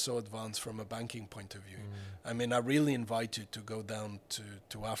think that we're so advanced from a banking point of view, I mean, I really invite you to go down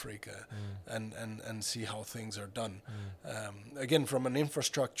to Africa and see how things are done. Again, from an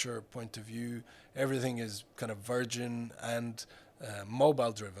infrastructure point of view, everything is kind of virgin and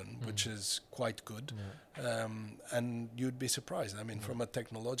mobile driven, which is quite good. And you'd be surprised. I mean, from a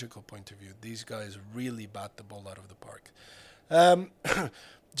technological point of view, these guys really bat the ball out of the park.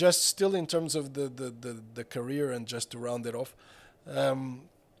 Just still in terms of the career, and just to round it off,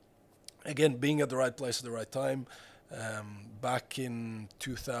 again, being at the right place at the right time. Back in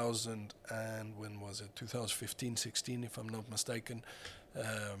 2000 and when was it? 2015, 16, if I'm not mistaken.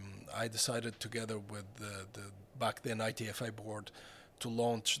 I decided together with the back then ITFA board to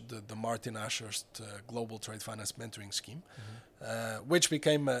launch the Martin Ashurst Global Trade Finance Mentoring Scheme, which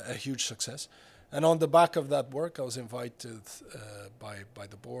became a huge success. And on the back of that work, I was invited by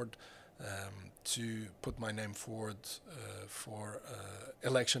the board to put my name forward for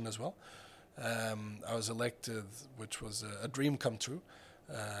election as well. I was elected, which was a dream come true.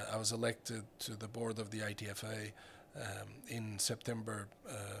 I was elected to the board of the ITFA in September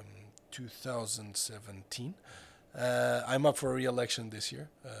 2017. I'm up for re-election this year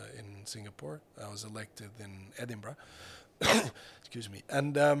in Singapore. I was elected in Edinburgh. Excuse me.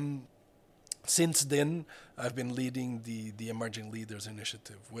 And since then, I've been leading the Emerging Leaders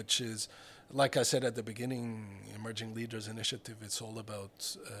Initiative, which is, like I said at the beginning, Emerging Leaders Initiative, it's all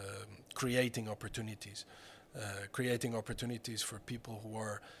about creating opportunities for people who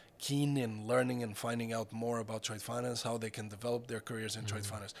are keen in learning and finding out more about trade finance, how they can develop their careers in trade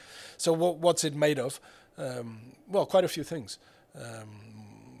finance. So what's it made of? Well, quite a few things.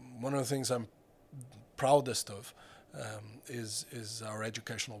 One of the things I'm proudest of is our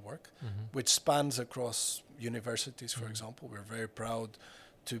educational work, which spans across universities, for example. We're very proud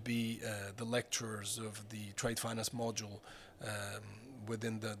to be the lecturers of the trade finance module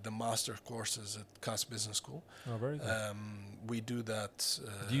within the master courses at CAS Business School. Oh, very good. We do that.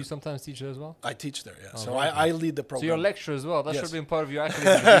 Do you sometimes teach there as well? I teach there, yeah. So I lead the program. So you're a lecturer as well. That should have been part of your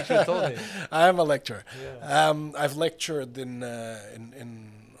academic. You should have told me. I am a lecturer. Yeah. I've lectured in a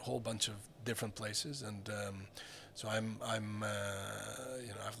whole bunch of different places, and so I've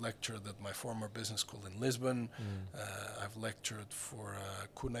lectured at my former business school in Lisbon. I've lectured for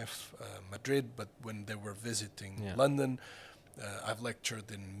CUNEF Madrid, but when they were visiting London. I've lectured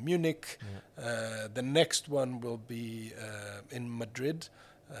in Munich. The next one will be in Madrid.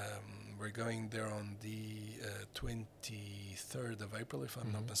 We're going there on the 23rd of April, if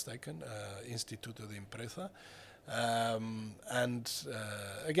I'm not mistaken, Instituto de Empresa. And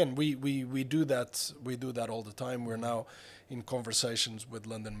again, we do that. We do that all the time. We're now in conversations with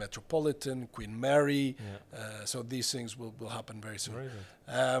London Metropolitan, Queen Mary. So these things will happen very soon. Very good.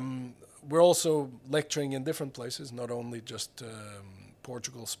 We're also lecturing in different places, not only just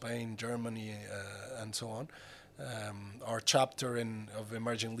Portugal, Spain, Germany, and so on. Our chapter of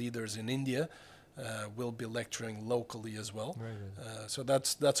Emerging Leaders in India will be lecturing locally as well. Very good. So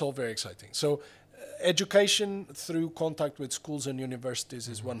that's all very exciting. So education through contact with schools and universities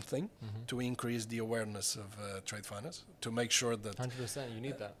is one thing to increase the awareness of trade finance, to make sure that 100% you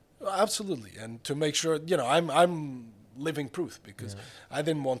need that. Absolutely, and to make sure I'm living proof, because I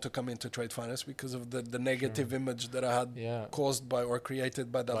didn't want to come into trade finance because of the negative image that I had caused by or created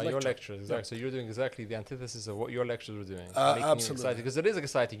by that lecture. Your lectures, exactly. So you're doing exactly the antithesis of what your lectures were doing. Absolutely, because it is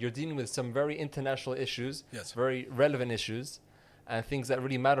exciting. You're dealing with some very international issues, very relevant issues, and things that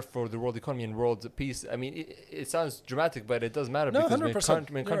really matter for the world economy and world peace. I mean, it sounds dramatic, but it does matter, because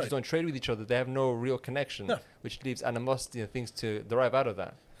when countries don't trade with each other, they have no real connection, which leaves animosity and things to derive out of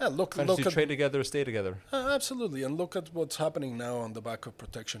that. Yeah, look at trade together, stay together. Absolutely, and look at what's happening now on the back of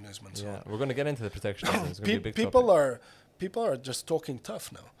protectionism and so on. We're going to get into the protectionism. It's going to be a big people are just talking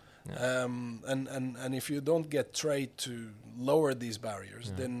tough now. And if you don't get trade to lower these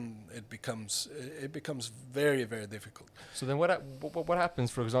barriers, then it becomes very, very difficult. So then what happens,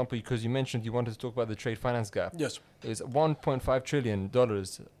 for example, because you mentioned you wanted to talk about the trade finance gap. Yes. There's $1.5 trillion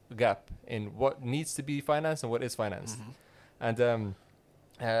gap in what needs to be financed and what is financed. And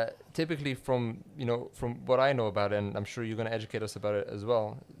typically, from what I know about it, and I'm sure you're going to educate us about it as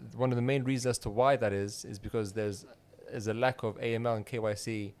well. One of the main reasons as to why that is because there's a lack of AML and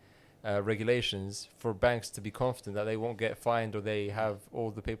KYC regulations for banks to be confident that they won't get fined or they have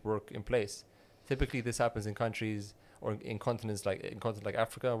all the paperwork in place. Typically, this happens in countries or in continents like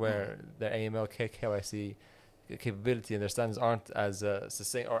Africa, where their AML KYC capability and their standards aren't as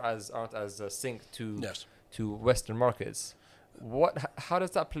succinct or aren't as synced to Western markets. How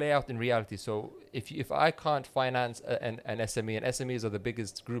does that play out in reality? So if I can't finance an SME, and SMEs are the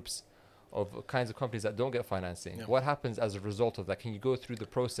biggest groups of kinds of companies that don't get financing, what happens as a result of that? Can you go through the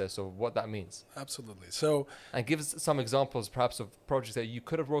process of what that means? Absolutely. So, and give us some examples perhaps of projects that you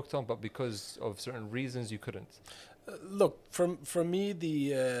could have worked on, but because of certain reasons you couldn't. Look, for me,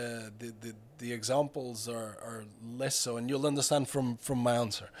 the examples are less so, and you'll understand from my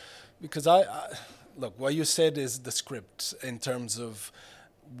answer, because I look, what you said is the script in terms of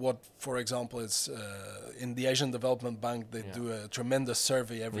what, for example, is in the Asian Development Bank, they do a tremendous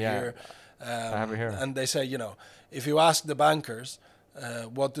survey every year. I have it here. And they say, if you ask the bankers,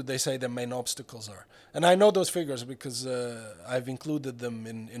 what do they say the main obstacles are? And I know those figures because I've included them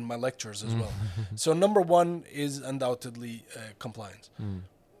in my lectures as well. So number one is undoubtedly compliance.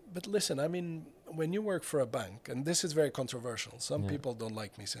 But listen, I mean, when you work for a bank, and this is very controversial, some people don't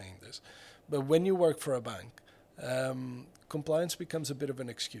like me saying this, but when you work for a bank, compliance becomes a bit of an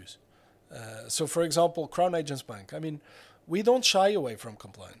excuse. So, for example, Crown Agents Bank, I mean, we don't shy away from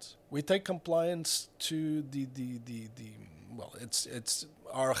compliance. We take compliance to it's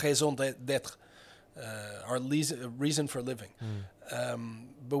our raison d'être, our reason for living.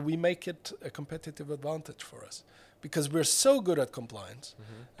 But we make it a competitive advantage for us because we're so good at compliance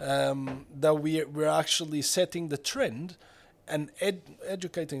that we're actually setting the trend. And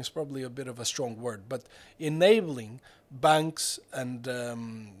educating is probably a bit of a strong word, but enabling banks and,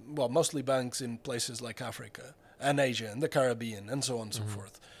 mostly banks in places like Africa and Asia and the Caribbean and so on and so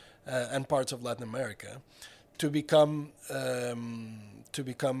forth, and parts of Latin America, to become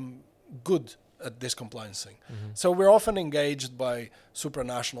good at this compliance thing. So we're often engaged by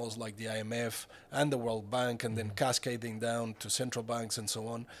supranationals like the IMF and the World Bank, and then cascading down to central banks and so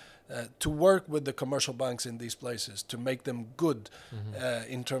on, to work with the commercial banks in these places to make them good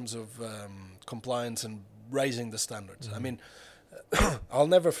in terms of compliance and raising the standards. I mean, I'll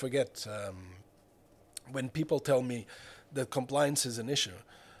never forget when people tell me that compliance is an issue.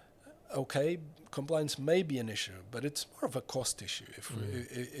 Okay, compliance may be an issue, but it's more of a cost issue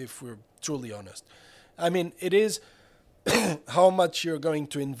if we're truly honest. I mean, it is how much you're going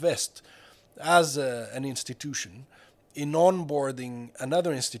to invest as an institution in onboarding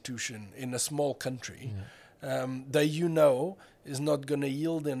another institution in a small country that is not going to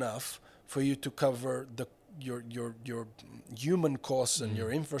yield enough for you to cover your human costs and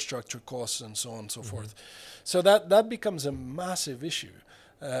your infrastructure costs and so on and so forth. So that becomes a massive issue.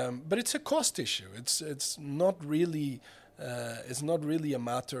 But it's a cost issue. It's not really a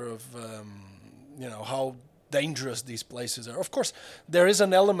matter of how dangerous these places are. Of course, there is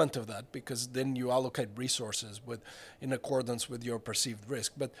an element of that because then you allocate resources in accordance with your perceived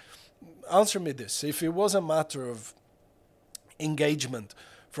risk. But answer me this: if it was a matter of engagement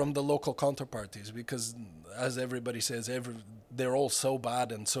from the local counterparties, because as everybody says, they're all so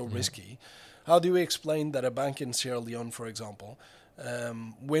bad and so risky, how do you explain that a bank in Sierra Leone, for example,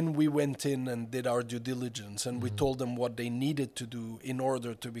 when we went in and did our due diligence and we told them what they needed to do in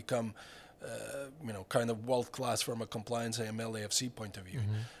order to become kind of world-class from a compliance AML AFC point of view,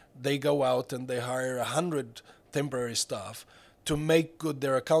 they go out and they hire 100 temporary staff to make good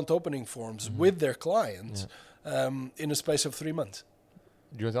their account opening forms with their clients in a space of 3 months.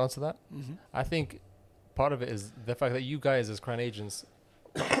 Do you want to answer that? I think part of it is the fact that you guys as Crown agents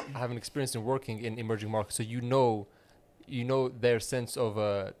have an experience in working in emerging markets, so you know their sense of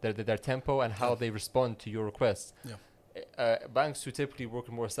their tempo and how they respond to your requests. Banks who typically work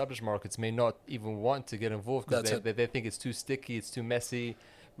in more established markets may not even want to get involved because they think it's too sticky, it's too messy.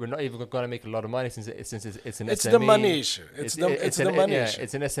 We're not even going to make a lot of money since it's an SME. It's the money issue. It's the money issue.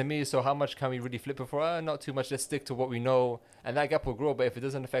 It's an SME, so how much can we really flip it for? Not too much. Let's stick to what we know, and that gap will grow. But if it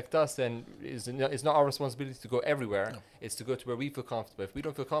doesn't affect us, then it's not our responsibility to go everywhere. No. It's to go to where we feel comfortable. If we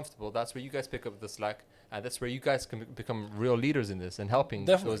don't feel comfortable, that's where you guys pick up the slack, and that's where you guys can become real leaders in this and helping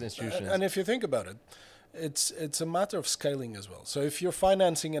those institutions. And if you think about it, it's a matter of scaling as well. So if you're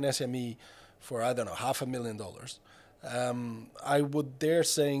financing an SME for, I don't know, $500,000, I would dare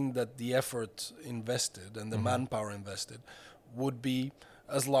saying that the effort invested and the manpower invested would be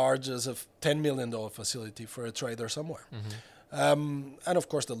as large as a $10 million facility for a trader somewhere. And of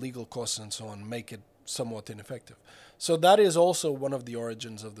course the legal costs and so on make it somewhat ineffective. So that is also one of the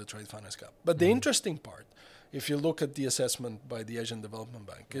origins of the trade finance gap. But the interesting part, if you look at the assessment by the Asian Development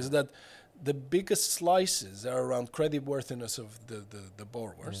Bank, is that the biggest slices are around creditworthiness of the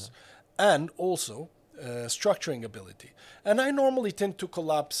borrowers and also structuring ability. And I normally tend to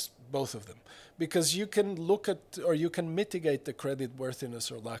collapse both of them because you can look at or you can mitigate the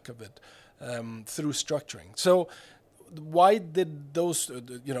creditworthiness or lack of it through structuring. So why did those,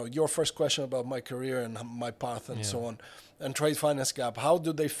 your first question about my career and my path and so on, and trade finance gap, how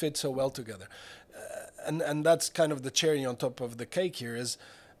do they fit so well together? And that's kind of the cherry on top of the cake here is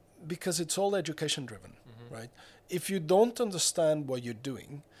because it's all education driven, right? If you don't understand what you're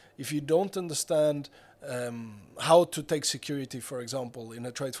doing, if you don't understand how to take security, for example, in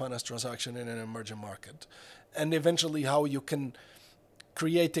a trade finance transaction in an emerging market, and eventually how you can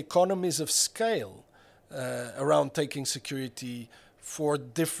create economies of scale around taking security for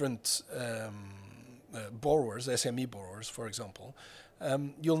different borrowers, SME borrowers, for example,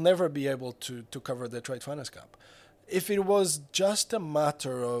 you'll never be able to cover the trade finance gap. If it was just a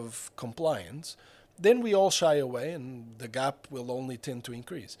matter of compliance, then we all shy away and the gap will only tend to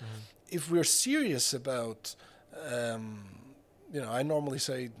increase. If we're serious about, I normally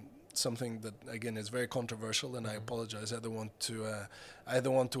say something that, again, is very controversial, and I apologize. I don't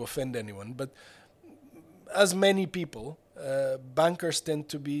want to offend anyone, but as many people, bankers tend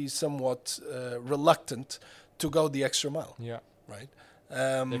to be somewhat reluctant to go the extra mile. Yeah. Right.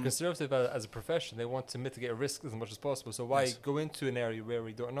 They're conservative as a profession. They want to mitigate risk as much as possible. So why go into an area where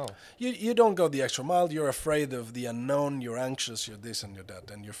we don't know? You don't go the extra mile. You're afraid of the unknown. You're anxious. You're this and you're that,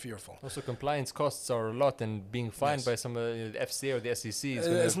 and you're fearful. Also, compliance costs are a lot, and being fined by some the FCA or the SEC is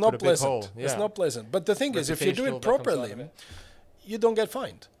it's not pleasant. It's not pleasant. But the thing is, if you do it properly, you don't get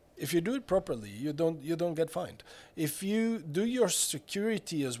fined. If you do it properly, you don't get fined. If you do your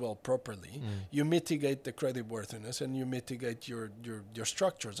security as well properly, you mitigate the creditworthiness and you mitigate your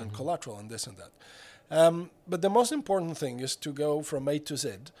structures and collateral and this and that. But the most important thing is to go from A to Z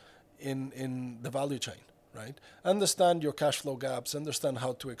in the value chain, right? Understand your cash flow gaps, understand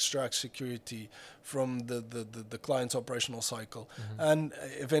how to extract security from the client's operational cycle, and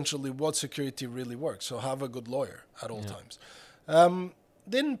eventually what security really works. So have a good lawyer at all times.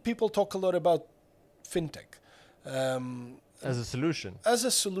 Then people talk a lot about fintech as a solution. As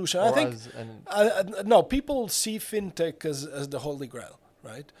a solution, I think. No, people see fintech as the holy grail,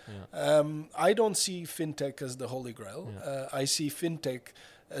 right? Yeah. I don't see fintech as the holy grail. Yeah. I see fintech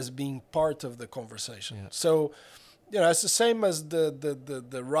as being part of the conversation. Yeah. So, it's the same as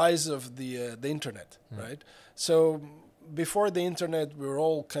the rise of the internet, right? So before the internet, we were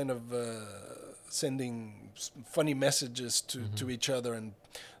all kind of sending funny messages to each other and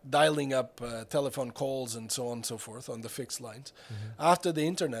dialing up telephone calls and so on and so forth on the fixed lines. After the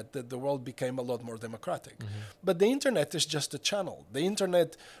internet, the world became a lot more democratic. But the internet is just a channel. The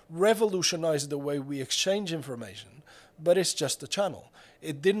internet revolutionized the way we exchange information, but it's just a channel.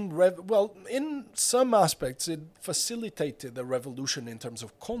 It didn't in some aspects it facilitated a revolution in terms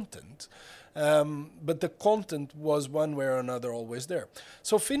of content, but the content was one way or another always there.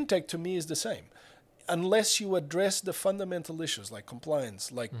 So fintech to me is the same. Unless you address the fundamental issues like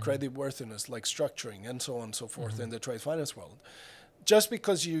compliance, like creditworthiness, like structuring, and so on and so forth in the trade finance world, just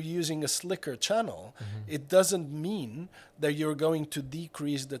because you're using a slicker channel, it doesn't mean that you're going to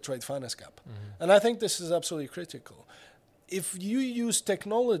decrease the trade finance gap. And I think this is absolutely critical. If you use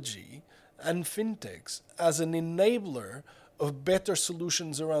technology and fintechs as an enabler of better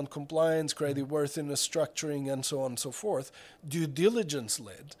solutions around compliance, creditworthiness, structuring, and so on and so forth, due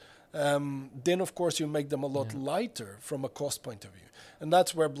diligence-led, then of course you make them a lot lighter from a cost point of view. And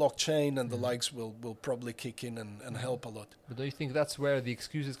that's where blockchain and the likes will probably kick in and help a lot. But don't you think that's where the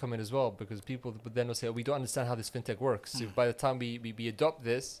excuses come in as well? Because people would then will say, we don't understand how this fintech works. So by the time we adopt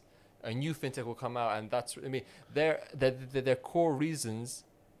this, a new fintech will come out, and that's, their core reasons,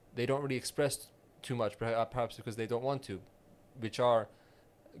 they don't really express too much, perhaps because they don't want to, which are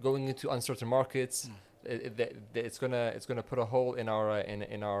going into uncertain markets. It's gonna put a hole in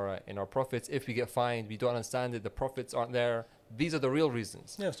our profits. If we get fined, we don't understand it. The profits aren't there. These are the real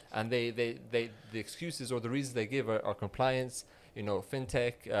reasons. Yes. And the excuses or the reasons they give are compliance.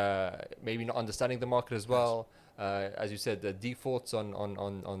 Fintech. Maybe not understanding the market as well. As you said, the defaults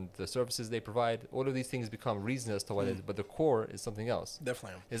on the services they provide. All of these things become reasons as to what it is, but the core is something else.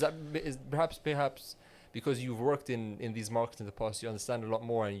 Definitely. Is perhaps because you've worked in these markets in the past, you understand a lot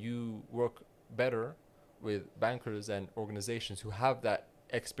more, and you work better with bankers and organizations who have that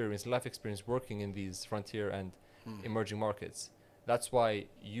life experience working in these frontier and emerging markets. That's why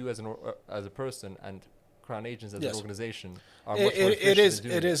you as a person and Crown agents as an organization are much more efficient.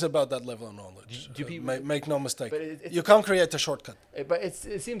 It is about that level of knowledge. Do people, make no mistake. You can't create a shortcut. But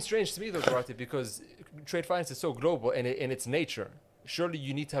it seems strange to me, though, Duarte, because trade finance is so global in its nature. Surely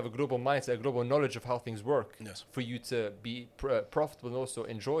you need to have a global mindset, a global knowledge of how things work for you to be profitable and also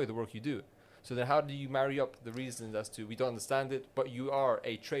enjoy the work you do. So then how do you marry up the reasons as to we don't understand it, but you are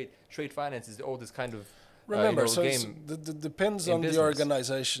a trade finance is the oldest kind of Remember, so game. depends on business. The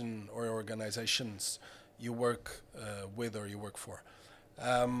organization or organizations you work with or you work for.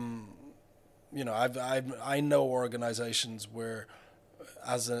 I know organizations where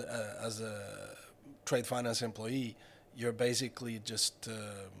as a trade finance employee, you're basically just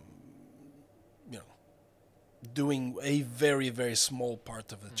doing a very, very small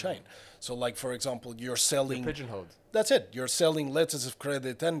part of the chain. So, like, for example, you're selling... You're pigeonholed. That's it. You're selling letters of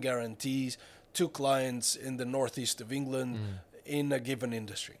credit and guarantees to clients in the northeast of England in a given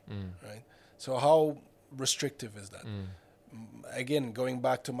industry, right? So how restrictive is that? Again, going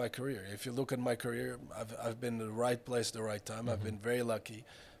back to my career, if you look at my career, I've been in the right place at the right time. I've been very lucky.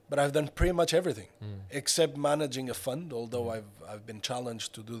 But I've done pretty much everything except managing a fund, although I've been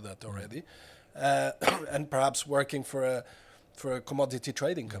challenged to do that already. And perhaps working for a commodity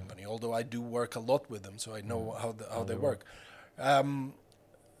trading company, although I do work a lot with them, so I know how they work.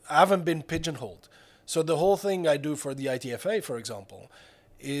 I haven't been pigeonholed. So the whole thing I do for the ITFA, for example,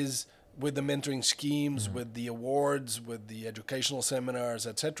 is with the mentoring schemes, with the awards, with the educational seminars,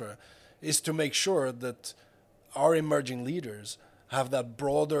 etc., is to make sure that our emerging leaders have that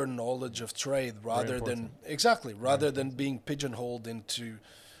broader knowledge of trade rather than being pigeonholed into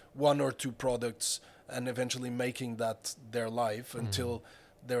one or two products and eventually making that their life until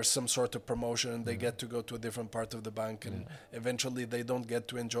there's some sort of promotion and they get to go to a different part of the bank and eventually they don't get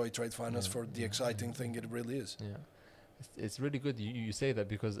to enjoy trade finance for the exciting thing it really is. Yeah. It's really good you say that,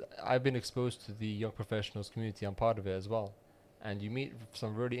 because I've been exposed to the young professionals community. I'm part of it as well. And you meet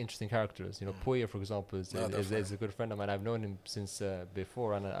some really interesting characters. You know, Puya, for example, is a good friend of mine. I've known him since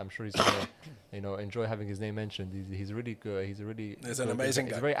before, and I'm sure he's gonna, enjoy having his name mentioned. He's really good. He's an amazing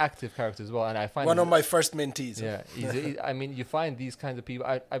guy. He's a very active character as well, and I find one of my first mentees. Yeah, I mean, you find these kinds of people.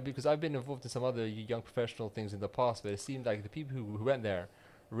 Because I've been involved in some other young professional things in the past, but it seemed like the people who went there,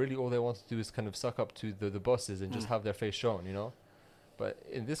 really all they want to do is kind of suck up to the bosses and just have their face shown, But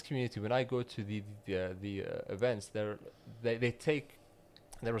in this community, when I go to the events, they take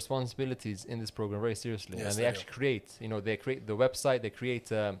their responsibilities in this program very seriously, and they actually create. They create the website. They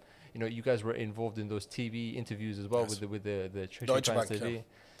create. You guys were involved in those TV interviews as well with the Deutsche Bank TV. Yeah.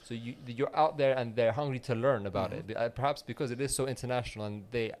 So you're out there, and they're hungry to learn about it. Perhaps because it is so international, and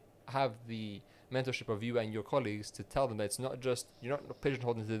they have the mentorship of you and your colleagues to tell them that it's not just you're not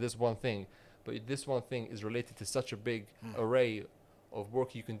pigeonholed into this one thing, but this one thing is related to such a big array of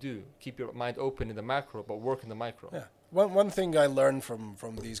work you can do. Keep your mind open in the macro, but work in the micro. Yeah. One thing I learned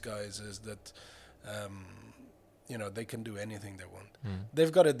from these guys is that, they can do anything they want.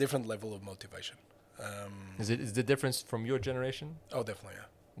 They've got a different level of motivation. Is the difference from your generation? Oh, definitely, yeah.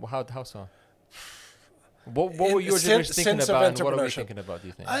 Well, how so? What were your generation thinking about, and what are we thinking about, do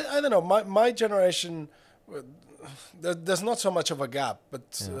you think? I don't know. My generation, there's not so much of a gap,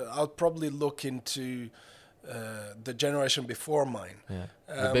 but I'll probably look into the generation before mine. Yeah,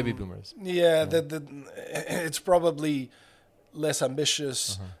 the baby boomers. Yeah, it's probably less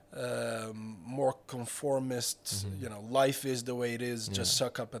ambitious, more conformist. Life is the way it is, just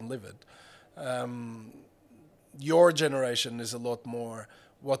suck up and live it. Your generation is a lot more,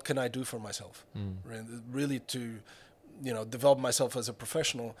 what can I do for myself? Really to, develop myself as a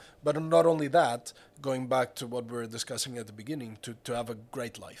professional. But not only that, going back to what we were discussing at the beginning, to have a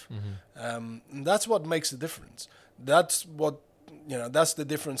great life. And that's what makes the difference. That's what, that's the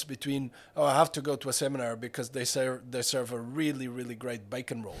difference between, I have to go to a seminar because they serve a really, really great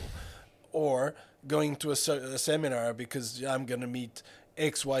bacon roll, or going to a seminar because I'm going to meet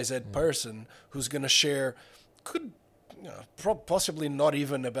XYZ person who's going to share, possibly not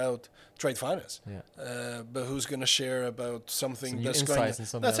even about trade finance, but who's going to share about something that's going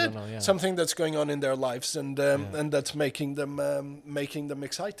on. That's it. Something that's going on in their lives, and that's making them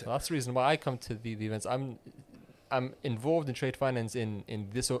excited. Well, that's the reason why I come to the events. I'm involved in trade finance in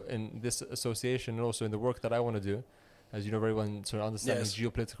this association, and also in the work that I want to do. As you know very well, sort of understanding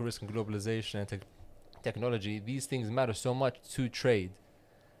geopolitical risk and globalization and technology. These things matter so much to trade.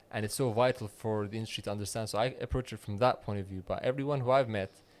 And it's so vital for the industry to understand. So I approach it from that point of view. But everyone who I've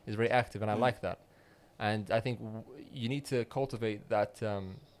met is very active, and I like that. And I think you need to cultivate that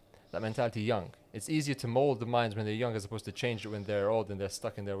mentality young. It's easier to mold the minds when they're young as opposed to change it when they're old and they're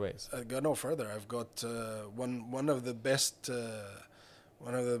stuck in their ways. Go no further. I've got one of the best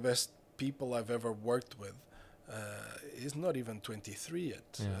people I've ever worked with is not even 23 yet.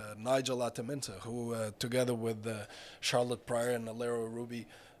 Yeah. Nigel Ataminta, who together with Charlotte Pryor and Alero Ruby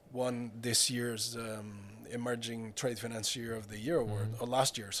won this year's Emerging Trade Financier of the Year award, or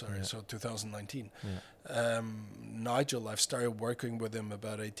last year, sorry, so 2019. Nigel, I've started working with him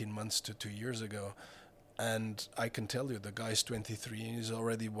about 18 months to 2 years ago, and I can tell you the guy's 23 and he's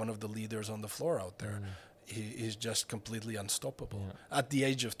already one of the leaders on the floor out there. He's just completely unstoppable at the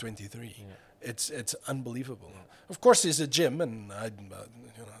age of 23. It's unbelievable. Of course, he's a Jim, and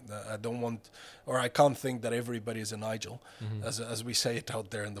I don't want, or I can't think that everybody is a Nigel, as we say it out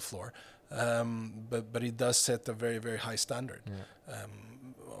there in the floor. But he does set a very, very high standard.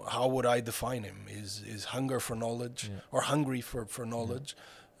 How would I define him? Is hunger for knowledge, or hungry for knowledge.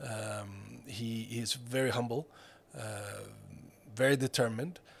 He is very humble, very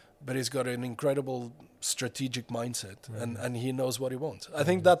determined, but he's got an incredible strategic mindset, and he knows what he wants. I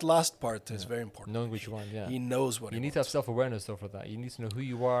think that last part is very important. Knowing what you want, He knows what he wants. You need to have self-awareness, though, for that. You need to know who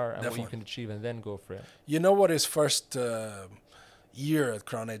you are and what you can achieve, and then go for it. You know what his first year at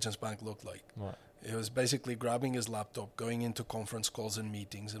Crown Agents Bank looked like? What? It was basically grabbing his laptop, going into conference calls and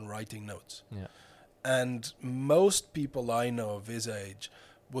meetings, and writing notes. And most people I know of his age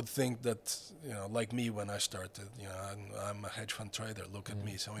would think that, like me when I started, I'm a hedge fund trader, look at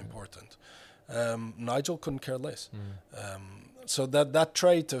me, so important. Nigel couldn't care less. So that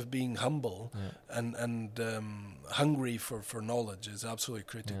trait of being humble and hungry for knowledge is absolutely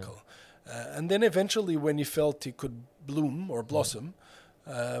critical. And then eventually, when he felt he could bloom or blossom,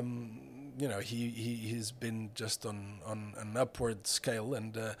 he's been just on an upward scale,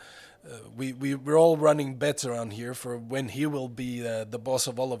 and we're all running bets around here for when he will be the boss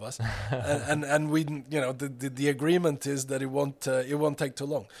of all of us, and we, the agreement is that it won't take too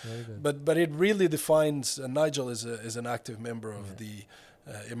long. But it really defines. Nigel is an active member of the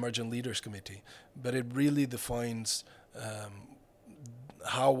Emerging Leaders Committee, but it really defines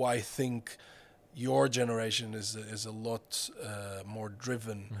how I think your generation is a lot more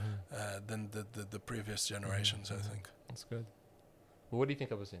driven than the previous generations. I think that's good. Well, what do you think,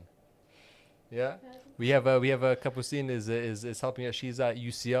 Kapusin? Yeah, we have Kapusin is helping us. She's at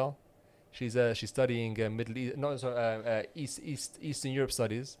UCL. She's studying Eastern Europe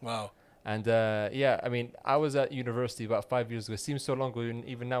studies. Wow. And I mean, I was at university about 5 years ago. It seems so long ago,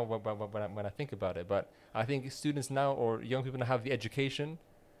 even now when I think about it. But I think students now, or young people now, have the education.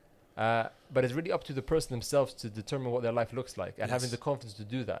 But it's really up to the person themselves to determine what their life looks like, and having the confidence to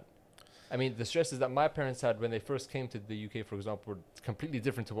do that. I mean, the stresses that my parents had when they first came to the UK, for example, were completely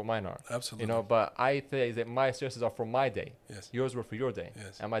different to what mine are. Absolutely. But I think that my stresses are for my day. Yes. Yours were for your day.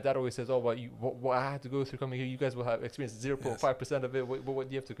 Yes. And my dad always says, "Oh, well, what I had to go through coming here, you guys will have experienced 0.5% of it. What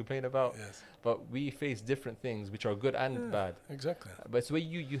do you have to complain about?" Yes. But we face different things, which are good and bad. Exactly. But it's the way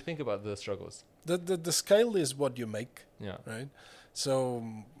you think about the struggles. The scale is what you make. Yeah. Right. So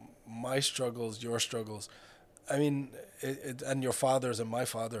my struggles, your struggles, I mean, and your father's and my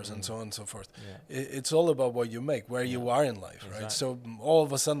father's and so on and so forth. Yeah. It's all about what you make, where you are in life, exactly. right? So all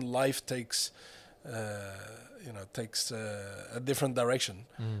of a sudden, life takes a different direction,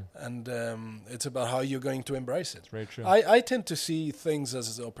 and it's about how you're going to embrace it. It's very true. I tend to see things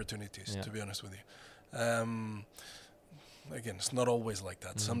as opportunities, to be honest with you. Again, it's not always like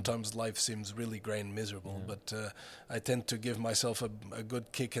that. Sometimes life seems really grey and miserable, but I tend to give myself a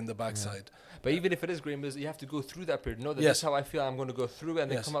good kick in the backside. But even if it is grey and miserable, you have to go through that period. Know that that's how I feel. I'm going to go through it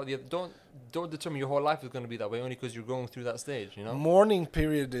and then come out the other. Don't determine your whole life is going to be that way only because you're going through that stage. Mourning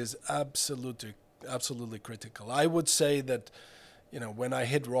period is absolutely critical. I would say that, when I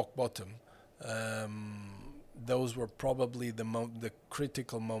hit rock bottom, those were probably the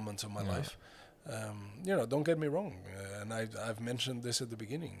critical moments of my life. Don't get me wrong, and I've mentioned this at the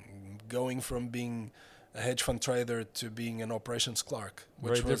beginning, going from being a hedge fund trader to being an operations clerk,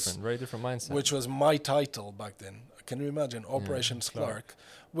 very different mindset, which was my title back then. Can you imagine, operations clerk,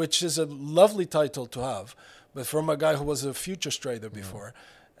 which is a lovely title to have, but from a guy who was a futures trader before,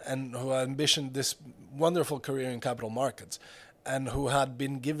 and who ambitioned this wonderful career in capital markets, and who had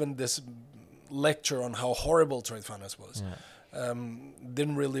been given this lecture on how horrible trade finance was.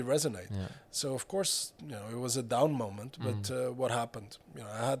 Didn't really resonate. So of course, it was a down moment, but what happened?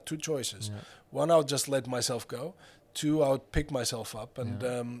 I had two choices. One, I would just let myself go. Two, I would pick myself up and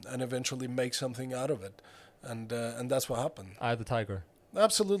eventually make something out of it. And that's what happened. I had the tiger.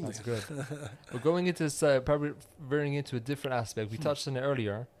 Absolutely. That's good. We're going into this, probably veering into a different aspect. We touched on it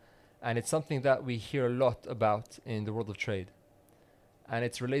earlier, and it's something that we hear a lot about in the world of trade. And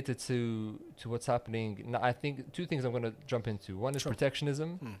it's related to what's happening. Now, I think two things I'm going to jump into. One is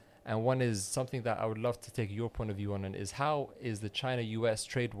protectionism, And one is something that I would love to take your point of view on, and is how is the China-US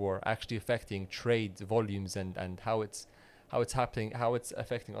trade war actually affecting trade volumes and how it's happening, how it's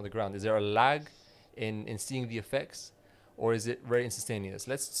affecting on the ground? Is there a lag in seeing the effects, or is it very instantaneous?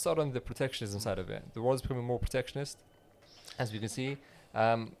 Let's start on the protectionism side of it. The world is becoming more protectionist, as we can see.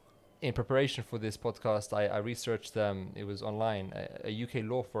 In preparation for this podcast, I researched, it was online, a UK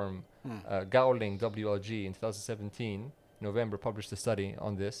law firm, Gowling WLG, in 2017, November, published a study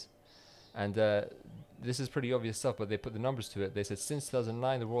on this. And this is pretty obvious stuff, but they put the numbers to it. They said since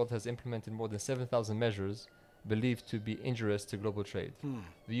 2009, the world has implemented more than 7,000 measures believed to be injurious to global trade.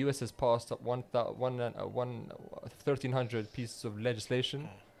 The US has passed 1,300 pieces of legislation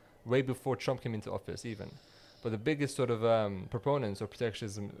way before Trump came into office even. But the biggest sort of proponents of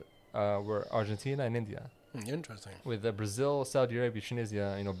protectionism were Argentina and India. Interesting. With Brazil, Saudi Arabia,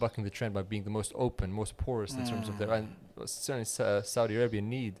 Tunisia, bucking the trend by being the most open, most porous in terms of their, and certainly Saudi Arabia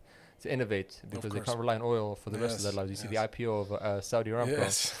need to innovate because they can't rely on oil for the rest of their lives. You see the IPO of Saudi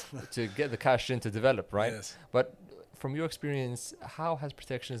Aramco to get the cash in to develop, right? Yes. But from your experience, how has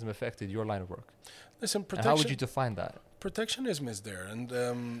protectionism affected your line of work? Listen, and how would you define that? Protectionism is there, and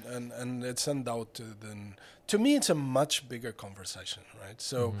it's undoubted. And to me, it's a much bigger conversation, right?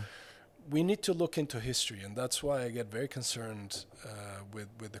 So we need to look into history, and that's why I get very concerned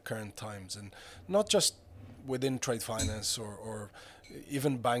with the current times, and not just within trade finance or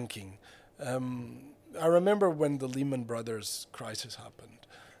even banking. I remember when the Lehman Brothers crisis happened,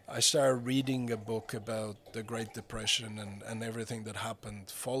 I started reading a book about the Great Depression and everything that happened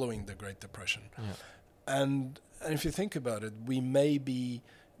following the Great Depression. And if you think about it, we may be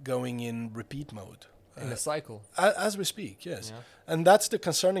going in repeat mode. In a cycle. As we speak, yes. Yeah. And that's the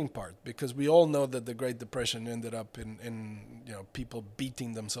concerning part, because we all know that the Great Depression ended up in people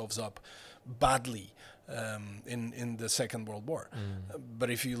beating themselves up badly in the Second World War. But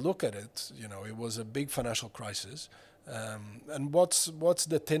if you look at it, it was a big financial crisis. And what's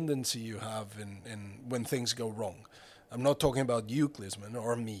the tendency you have in when things go wrong? I'm not talking about you, Klisman,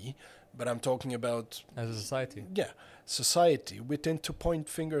 or me, but I'm talking about... As a society. Yeah, society. We tend to point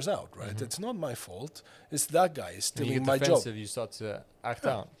fingers out, right? It's not my fault. It's that guy stealing my job. You start to act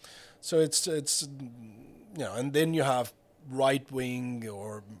out. So it's and then you have right wing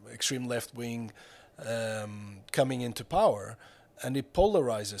or extreme left wing coming into power, and it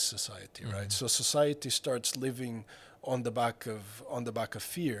polarizes society, right? So society starts living on the back of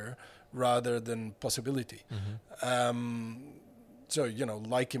fear rather than possibility. So,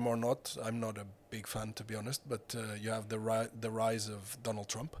 like him or not, I'm not a big fan, to be honest, but you have the rise of Donald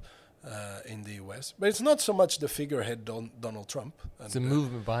Trump in the US. But it's not so much the figurehead Donald Trump. It's a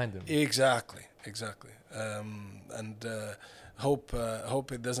movement behind him. Exactly.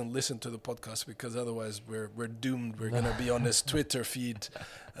 Hope it doesn't listen to the podcast, because otherwise we're doomed. We're going to be on his Twitter feed,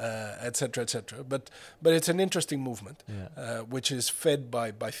 etc., etc. But it's an interesting movement, which is fed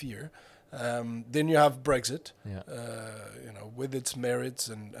by fear. Then you have Brexit, with its merits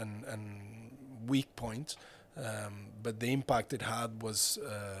and weak points, but the impact it had was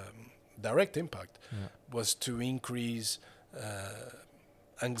direct impact was to increase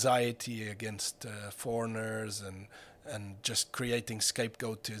anxiety against foreigners and just creating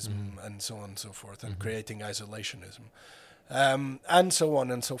scapegoatism and so on and so forth, and creating isolationism, and so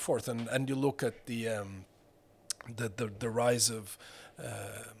on and so forth. And you look at the rise of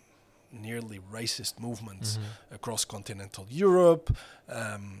nearly racist movements across continental Europe.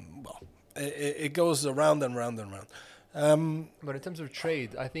 It goes around and round and round. But in terms of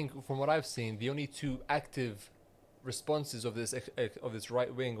trade, I think from what I've seen, the only two active responses of this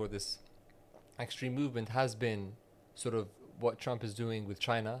right wing or this extreme movement has been sort of what Trump is doing with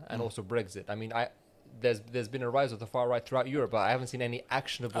China and also Brexit. I mean, there's been a rise of the far right throughout Europe, but I haven't seen any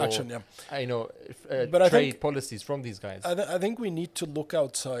actionable, trade policies from these guys. I think we need to look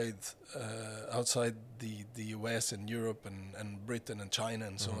outside the US and Europe and Britain and China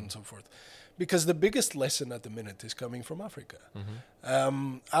and so on and so forth, because the biggest lesson at the minute is coming from Africa.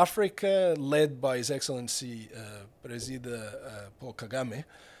 Africa, led by His Excellency President Paul Kagame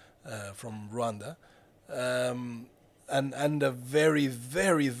from Rwanda, and a very,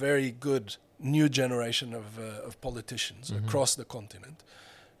 very, very good new generation of politicians across the continent,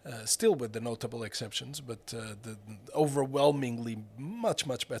 still with the notable exceptions, but the overwhelmingly much,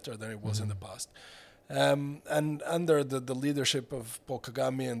 much better than it was in the past. And under the leadership of Paul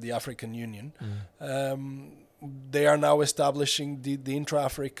Kagame and the African Union, they are now establishing the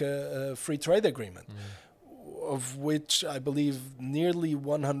Intra-Africa Free Trade Agreement, of which I believe nearly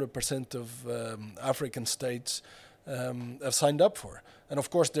 100% of African states have signed up for. And of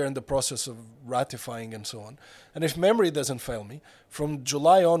course, they're in the process of ratifying and so on. And if memory doesn't fail me, from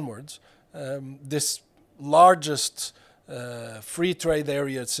July onwards, this largest free trade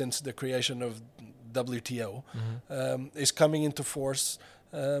area since the creation of WTO is coming into force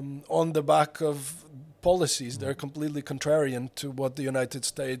on the back of policies that are completely contrarian to what the United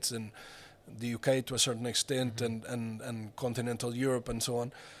States and the UK to a certain extent and continental Europe and so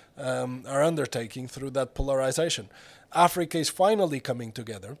on are undertaking through that polarization. Africa is finally coming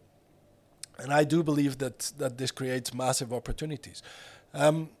together, and I do believe that this creates massive opportunities.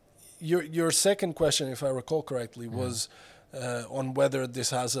 Your second question, if I recall correctly, was on whether this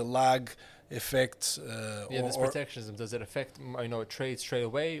has a lag effect. This protectionism, does it affect trade straight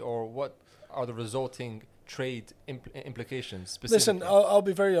away, or what are the resulting trade implications specifically? Listen, I'll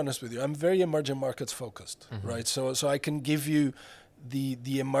be very honest with you. I'm very emerging markets focused, right? So I can give you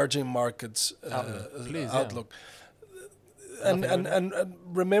the emerging markets outlook. And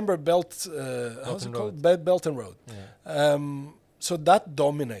remember Belt and Road. Yeah. So that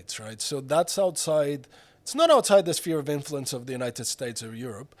dominates, right? So that's outside. It's not outside the sphere of influence of the United States or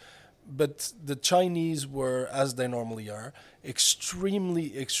Europe, but the Chinese were, as they normally are,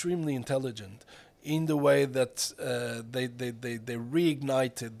 extremely intelligent in the way that they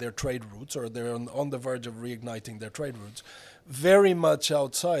reignited their trade routes, or they're on the verge of reigniting their trade routes, very much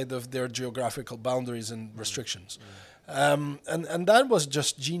outside of their geographical boundaries and restrictions. And that was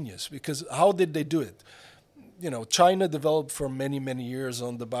just genius, because how did they do it? China developed for many years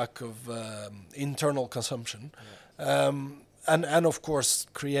on the back of internal consumption, and of course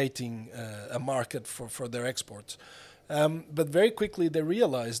creating a market for their exports. But very quickly they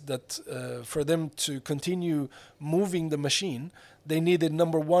realized that for them to continue moving the machine, they needed,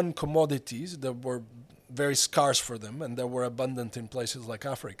 number one, commodities that were very scarce for them and that were abundant in places like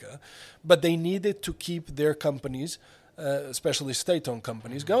Africa. But they needed to keep their companies, especially state-owned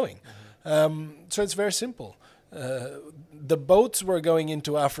companies, going. So it's very simple. The boats were going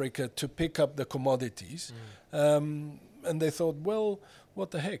into Africa to pick up the commodities, and they thought, well,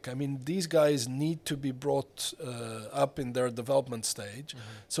 what the heck? I mean, these guys need to be brought up in their development stage.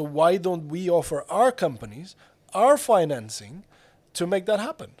 So why don't we offer our companies our financing to make that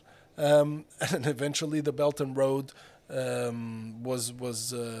happen? And eventually, the Belt and Road was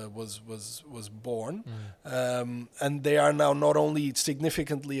born, and they are now not only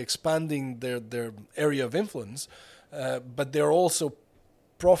significantly expanding their area of influence, but they're also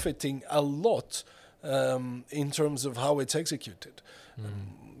profiting a lot in terms of how it's executed.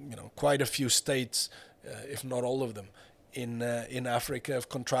 Quite a few states, if not all of them, in Africa have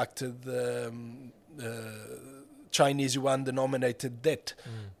contracted Chinese yuan-denominated debt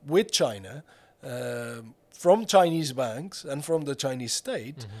with China from Chinese banks and from the Chinese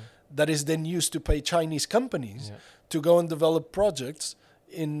state that is then used to pay Chinese companies to go and develop projects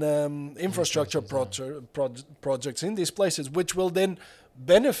in infrastructure projects in these places, which will then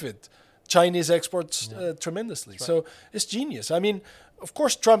benefit Chinese exports tremendously. Right. So it's genius. I mean, of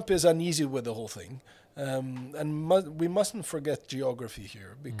course, Trump is uneasy with the whole thing, and we mustn't forget geography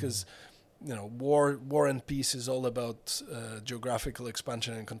here, because war and peace is all about geographical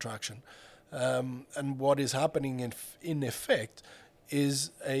expansion and contraction. And what is happening in effect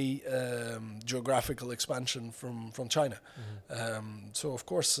is a geographical expansion from China. So of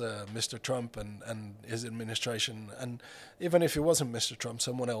course Mr. Trump and his administration, and even if it wasn't Mr. Trump,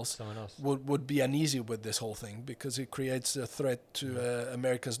 someone else. Would be uneasy with this whole thing, because it creates a threat to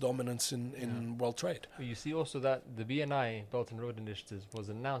America's dominance in world trade. You see also that the BNI, Belt and Road Initiative, was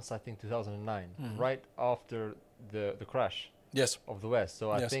announced, I think, 2009, right after the crash of the West.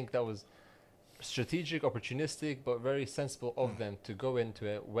 So I think that was strategic, opportunistic, but very sensible of them to go into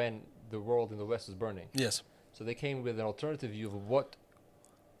it when the world in the West was burning. Yes. So they came with an alternative view of what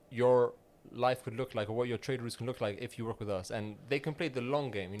your life could look like, or what your trade routes can look like if you work with us. And they can play the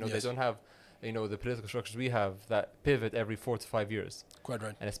long game. They don't have, the political structures we have that pivot every 4 to 5 years. Quite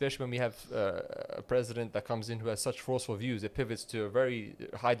right. And especially when we have a president that comes in who has such forceful views, it pivots to a very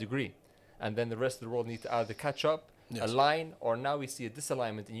high degree. And then the rest of the world needs to either catch up, align, or now we see a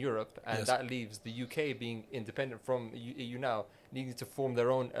disalignment in Europe, and that leaves the UK being independent from EU now, needing to form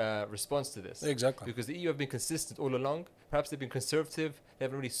their own response to this. Exactly. Because the EU have been consistent all along. Perhaps they've been conservative. They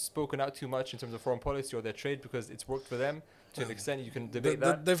haven't really spoken out too much in terms of foreign policy or their trade, because it's worked for them to an extent. You can debate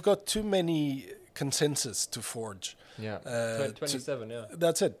that. They've got too many consensus to forge. 27,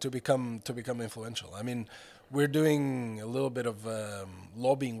 That's it, to become influential. I mean, we're doing a little bit of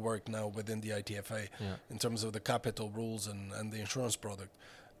lobbying work now within the ITFA in terms of the capital rules and the insurance product.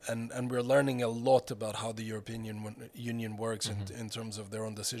 And we're learning a lot about how the European Union works in terms of their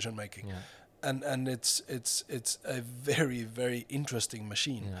own decision making. and it's a very, very interesting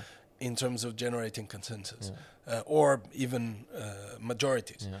machine in terms of generating consensus or even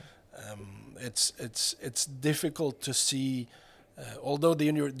majorities. It's difficult to see, although the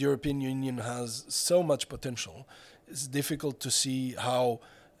European Union has so much potential, it's difficult to see how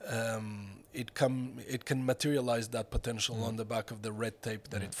it can materialize that potential on the back of the red tape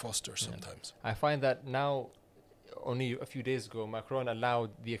that it fosters sometimes. I find that now, only a few days ago, Macron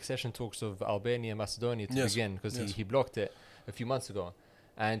allowed the accession talks of Albania and Macedonia to begin, because he blocked it a few months ago.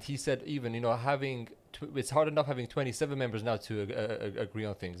 And he said, even, having it's hard enough having 27 members now to agree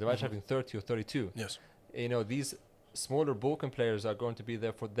on things. Imagine having 30 or 32. Yes. These smaller Balkan players are going to be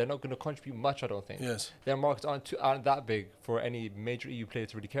there they're not going to contribute much, I don't think. Yes. Their markets aren't that big for any major EU player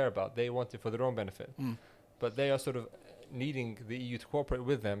to really care about. They want it for their own benefit. But they are sort of needing the EU to cooperate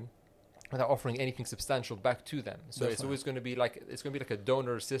with them without offering anything substantial back to them. So It's always going to be like a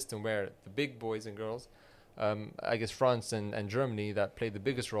donor system where the big boys and girls, I guess France and Germany, that play the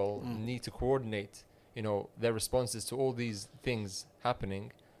biggest role, need to coordinate, their responses to all these things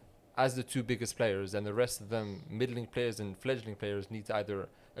happening as the two biggest players, and the rest of them, middling players and fledgling players, need to either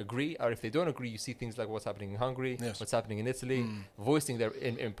agree, or if they don't agree, you see things like what's happening in Hungary, what's happening in Italy, voicing their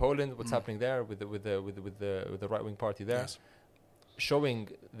in Poland, what's happening there with the right wing party there, showing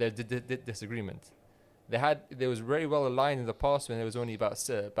their disagreement. They was very well aligned in the past when there was only about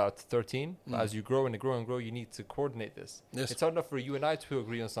 13. As you grow and grow, you need to coordinate this. It's hard enough for you and I to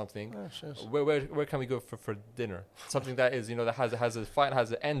agree on something. Where can we go for dinner? Something that is, that has a fight,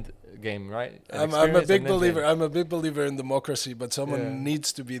 has an end game, right? I'm a big believer. I'm a big believer in democracy, but someone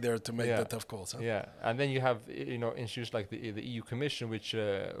needs to be there to make the tough calls. Huh? Yeah, and then you have institutions like the EU Commission,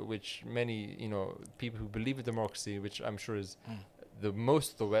 which many people who believe in democracy, which I'm sure is the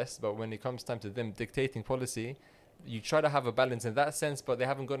most of the West, but when it comes time to them dictating policy, you try to have a balance in that sense, but they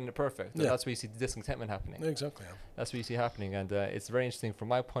haven't gotten it perfect. So that's where you see the discontentment happening. Exactly. Yeah. That's what you see happening, and it's very interesting from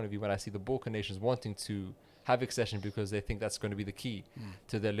my point of view when I see the Balkan nations wanting to have accession because they think that's going to be the key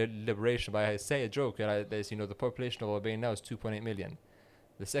to their liberation. But I say a joke, and the population of Albania now is 2.8 million.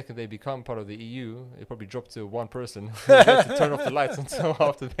 The second they become part of the EU, it probably drop to one person. You have to turn off the lights until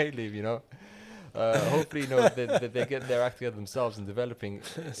after they leave, hopefully, they get their act together themselves in developing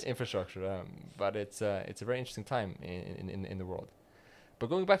infrastructure. But it's a very interesting time in the world. But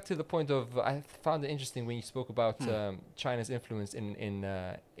going back to the point of, I found it interesting when you spoke about China's influence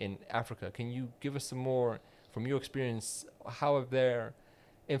in Africa. Can you give us some more from your experience? How have their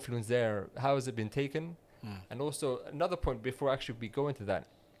influence there? How has it been taken? And also another point before actually we go into that,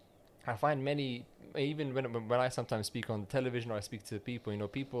 I find many, even when I sometimes speak on television or I speak to people,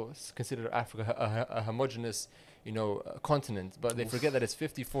 people consider Africa a homogeneous, continent, but they forget that it's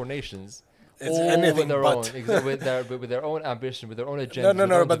 54 nations. It's anything but. with their own ambition, with their own agenda.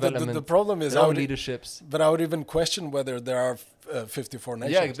 No. But the problem is their own leaderships. But I would even question whether there are 54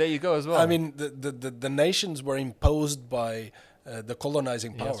 nations. Yeah, there you go as well. I mean, the nations were imposed by the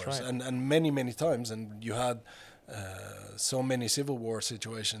colonizing powers, and many times, and you had so many civil war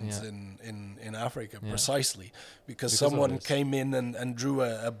situations in Africa precisely because someone came in and drew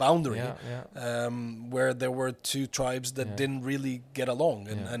a boundary where there were two tribes that didn't really get along,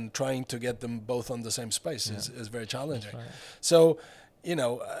 and trying to get them both on the same space is very challenging. So,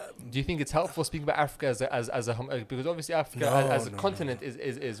 do you think it's helpful speaking about Africa as a because obviously Africa as a continent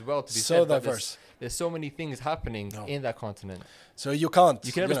is well to be so said, diverse. There's so many things happening in that continent. So you can't.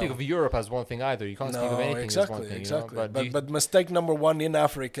 You can never speak of Europe as one thing either. You can't speak of anything as one thing. Exactly. But mistake number one in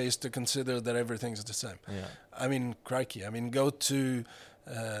Africa is to consider that everything's the same. Yeah. I mean, crikey. I mean, go to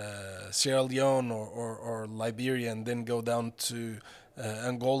Sierra Leone or Liberia, and then go down to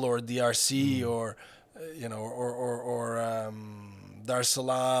Angola or DRC or Dar es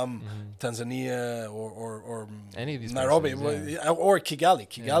Salaam, Tanzania, or any of these Nairobi, places, or Kigali.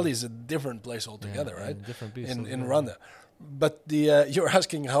 Kigali is a different place altogether, right? Different beast in Rwanda. But you're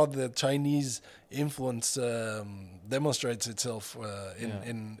asking how the Chinese influence demonstrates itself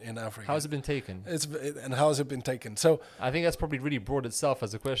in Africa. How has it been taken? And how has it been taken? So I think that's probably really broad itself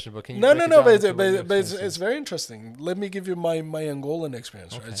as a question. But can you? But it's very interesting. Let me give you my Angolan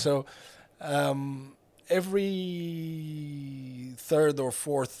experience. Okay. Right. So. Every third or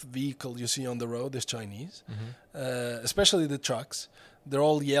fourth vehicle you see on the road is Chinese, especially the trucks. They're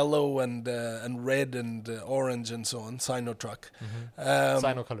all yellow and red and orange and so on. Sino truck,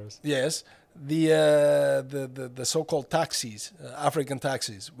 Sino colors. Yes, the so-called taxis, African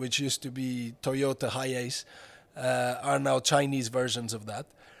taxis, which used to be Toyota Hiace, are now Chinese versions of that.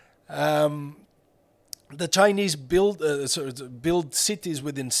 The Chinese build cities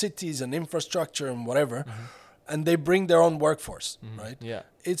within cities and infrastructure and whatever and they bring their own workforce, right? Yeah.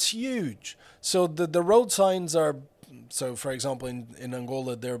 It's huge. So the road signs are, so for example, in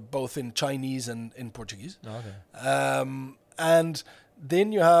Angola, they're both in Chinese and in Portuguese. Okay. And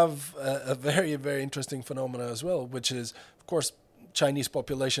then you have a very, very interesting phenomena as well, which is, of course, Chinese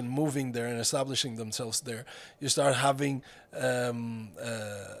population moving there and establishing themselves there. You start having a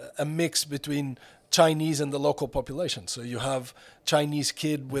mix between Chinese and the local population. So you have Chinese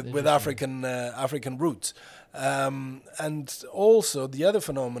kid with African roots. And also the other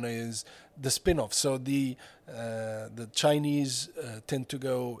phenomena is the spin-off. So the Chinese tend to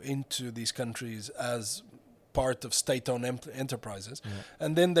go into these countries as part of state-owned enterprises,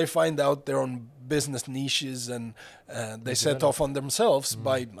 and then they find out their own business niches, and they set off on themselves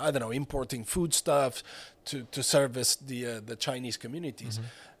by, I don't know, importing foodstuffs to service the Chinese communities,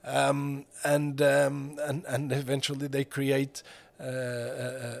 and eventually they create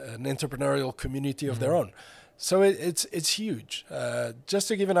an entrepreneurial community of their own. So it's huge. Just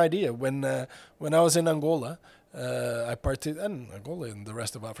to give an idea, when I was in Angola, and Angola and the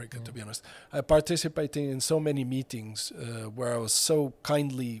rest of Africa, to be honest, I participated in so many meetings where I was so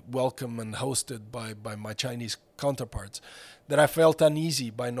kindly welcomed and hosted by my Chinese counterparts that I felt uneasy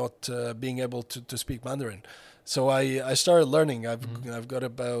by not being able to speak Mandarin. So I started learning. I've got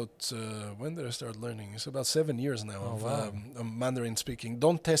about when did I start learning? It's about 7 years now of Mandarin speaking.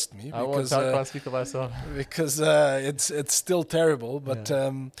 Don't test me because I can't speak of myself because it's still terrible.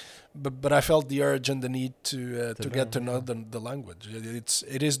 But I felt the urge and the need to get to know the language.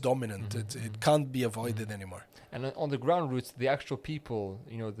 It is dominant. It can't be avoided anymore. And on the ground roots, the actual people,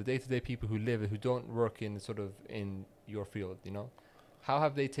 the day-to-day people who live, who don't work in your field, how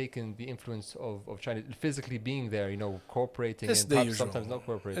have they taken the influence of China physically being there, cooperating it's and the usual. Sometimes not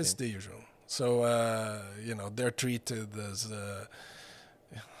cooperating? It's the usual. So, they're treated as,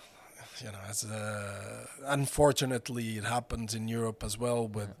 unfortunately, it happens in Europe as well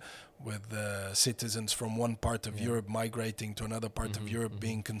with citizens from one part of Europe migrating to another part of Europe,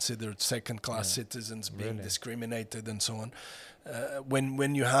 being considered second-class citizens, being discriminated and so on.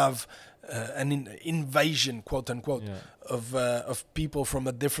 When you have an invasion, quote unquote, of people from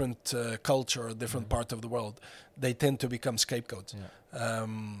a different culture or different part of the world, they tend to become scapegoats.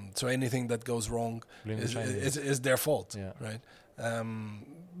 So anything that goes wrong is their fault, right?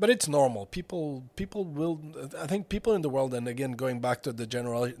 But it's normal. People will. I think people in the world, and again going back to the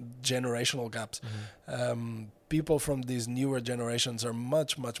generational gaps, people from these newer generations are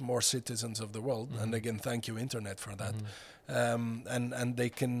much more citizens of the world. And again, thank you, internet, for that. And they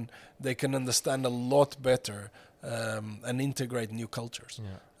can understand a lot better and integrate new cultures.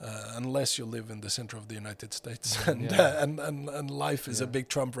 Unless you live in the center of the United States and life is a big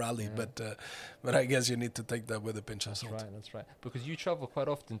Trump rally. But I guess you need to take that with a pinch of salt. That's right. Because you travel quite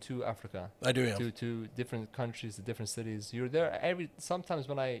often to Africa. I do, yeah. To different countries, to different cities. You're there sometimes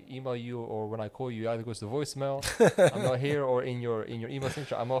when I email you or when I call you, either goes to voicemail, I'm not here, or in your email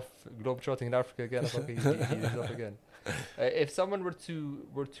signature, I'm off globetrotting in Africa again. He's off again. If someone were to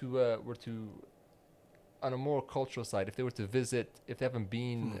on a more cultural side, if they were to visit, if they haven't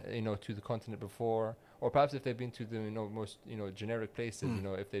been, to the continent before, or perhaps if they've been to the most generic places,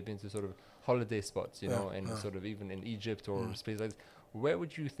 if they've been to sort of holiday spots, and sort of even in Egypt or places like this, where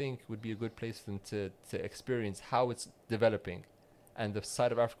would you think would be a good place for them to experience how it's developing, and the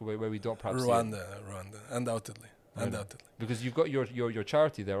side of Africa where we don't perhaps Rwanda, undoubtedly. Because you've got your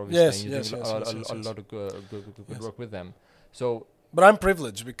charity there, obviously. Yes, and you're doing a lot of good work with them. So. But I'm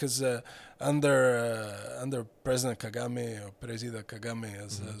privileged because under President Kagame, or President Kagame,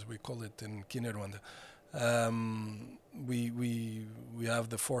 as we call it in Kinyarwanda, we have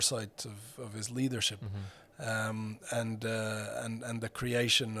the foresight of his leadership, and the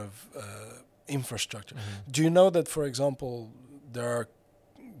creation of infrastructure. Do you know that, for example, there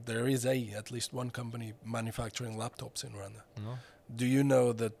is at least one company manufacturing laptops in Rwanda? No. Do you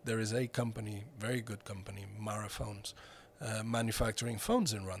know that there is a company, very good company, Mara Phones, manufacturing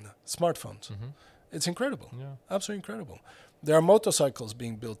phones in Rwanda, smartphones? It's incredible, absolutely incredible. There are motorcycles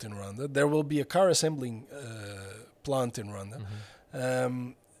being built in Rwanda. There will be a car assembling plant in Rwanda.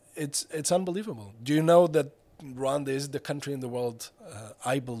 It's unbelievable. Do you know that Rwanda is the country in the world,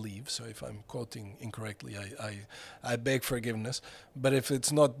 I believe, so if I'm quoting incorrectly, I beg forgiveness, but if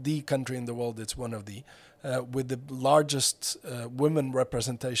it's not the country in the world, it's one of the, with the largest women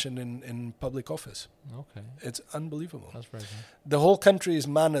representation in public office. Okay. It's unbelievable. That's very good. The whole country is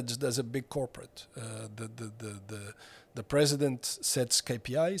managed as a big corporate. The president sets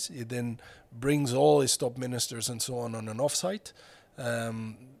KPIs, he then brings all his top ministers and so on an offsite.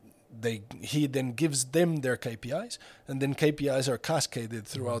 He then gives them their KPIs, and then KPIs are cascaded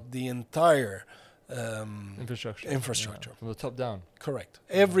throughout the entire infrastructure. From the top down. Correct.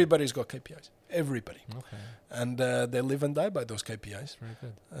 Everybody's got KPIs. Everybody. Okay. And they live and die by those KPIs. Very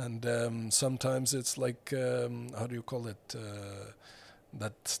good. And sometimes it's like, how do you call it?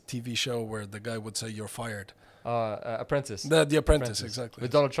 That TV show where the guy would say, "You're fired." Apprentice. The Apprentice, exactly.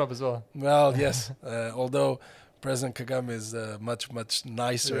 With Donald Trump as well. Well, yes. Although President Kagame is a much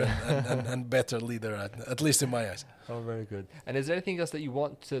nicer and better leader, at least in my eyes. Oh, very good. And is there anything else that you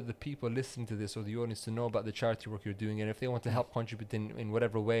want the people listening to this or the audience to know about the charity work you're doing? And if they want to help contribute in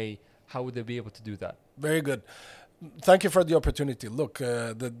whatever way, how would they be able to do that? Very good. Thank you for the opportunity. Look,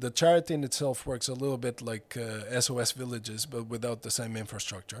 the charity in itself works a little bit like SOS Villages, but without the same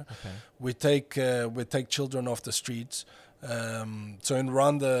infrastructure. Okay. We take children off the streets. So in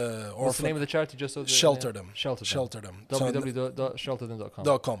Rwanda, what's the name of the charity? Just so Shelter Them. Shelter Them.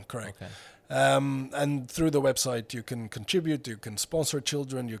 www.shelterthem.com. Correct. Okay. And through the website, you can contribute, you can sponsor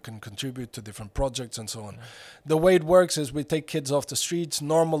children, you can contribute to different projects and so on. Yeah. The way it works is we take kids off the streets,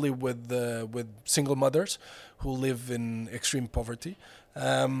 normally with single mothers who live in extreme poverty.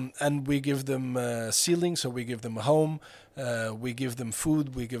 And we give them ceiling, so we give them a home, we give them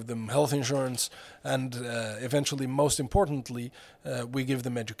food, we give them health insurance, and eventually, most importantly, we give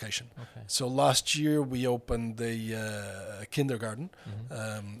them education. Okay. So last year we opened a kindergarten,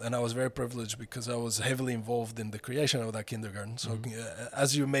 and I was very privileged because I was heavily involved in the creation of that kindergarten. So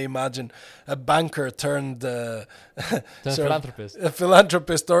as you may imagine, a banker turned philanthropist. A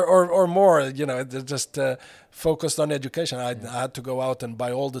philanthropist or more, just focused on education. I had to go out and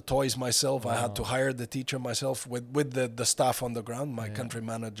buy all the toys myself. Wow. I had to hire the teacher myself with the staff on the ground, my country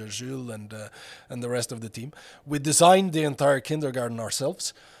manager Jules and the rest of the team. We designed the entire kindergarten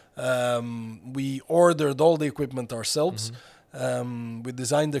ourselves. We ordered all the equipment ourselves. We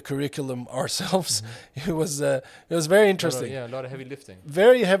designed the curriculum ourselves. It was very interesting. A lot of heavy lifting.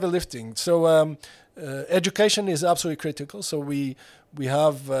 Very heavy lifting. So education is absolutely critical. So we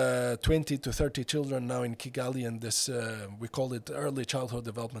have 20 to 30 children now in Kigali, and this we call it Early Childhood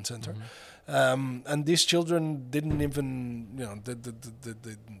Development Center. And these children didn't even,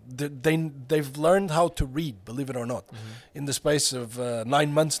 they've learned how to read, believe it or not, in the space of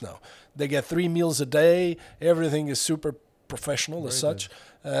 9 months now. They get 3 meals a day. Everything is super professional as such.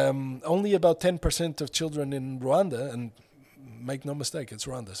 Only about 10% of children in Rwanda, and make no mistake, it's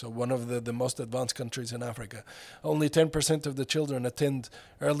Rwanda, so one of the most advanced countries in Africa, only 10% of the children attend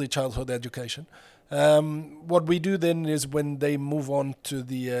early childhood education. What we do then is when they move on to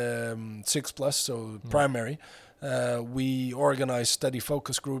the 6+, so primary, we organize study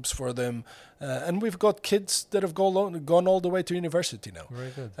focus groups for them, and we've got kids that have gone all the way to university now.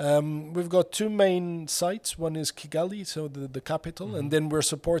 Very good. We've got 2 main sites. One is Kigali, so the capital, and then we're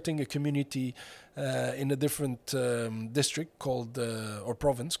supporting a community in a different district called or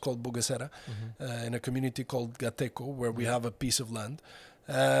province called Bugesera, in a community called Gateko, where we have a piece of land.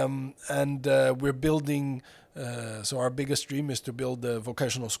 And we're building, so our biggest dream is to build a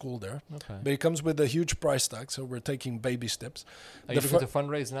vocational school there. Okay. But it comes with a huge price tag, so we're taking baby steps. Are you looking to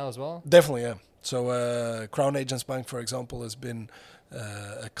fundraise now as well? Definitely, yeah. So Crown Agents Bank, for example, has been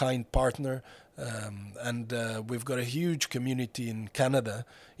a kind partner. And we've got a huge community in Canada.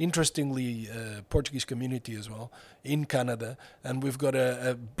 Interestingly, Portuguese community as well in Canada. And we've got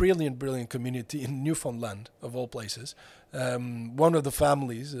a brilliant community in Newfoundland, of all places. One of the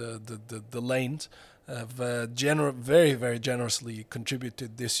families, the Lanes, have very generously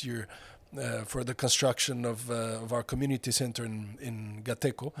contributed this year for the construction of our community center in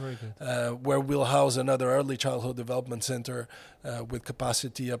Gateko, where we'll house another early childhood development center with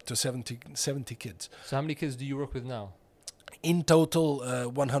capacity up to 70 kids. So how many kids do you work with now? In total,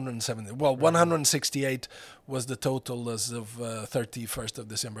 170. Well, 168 was the total as of 31st of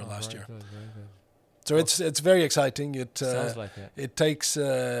December last year. Very good. So it's very exciting. Sounds like it. It takes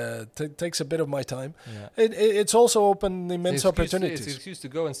a bit of my time. Yeah. It's also opened immense opportunities. It's an excuse to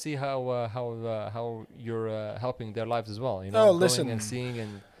go and see how you're helping their lives as well. Listen, going and seeing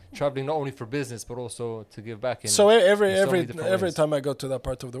and traveling not only for business but also to give back. So every time I go to that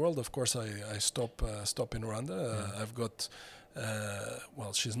part of the world, of course I stop in Rwanda. I've got.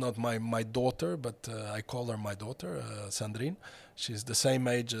 She's not my daughter, but I call her my daughter, Sandrine. She's the same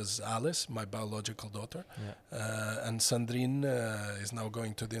age as Alice, my biological daughter. Yeah. And Sandrine is now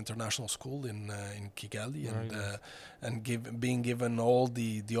going to the international school in Kigali being given all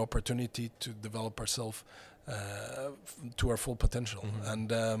the opportunity to develop herself to her full potential.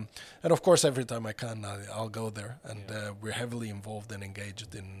 And of course, every time I can, I'll go there. And we're heavily involved and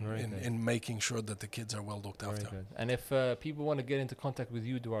engaged in making sure that the kids are well looked after. Good. And if people want to get into contact with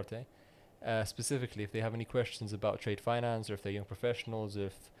you, Duarte, specifically, if they have any questions about trade finance, or if they're young professionals,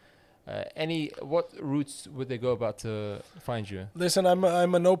 if What routes would they go about to find you? Listen,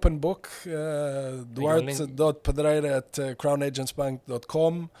 I'm an open book. Duarte.Pedreira at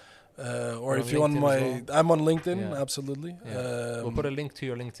crownagentsbank.com. Or if you want I'm on LinkedIn, absolutely. Yeah. We'll put a link to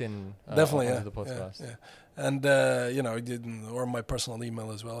your LinkedIn definitely onto the podcast. Yeah. And, or my personal email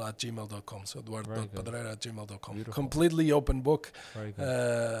as well at gmail.com. So duarte.pedreira@gmail.com. Beautiful. Completely open book. Very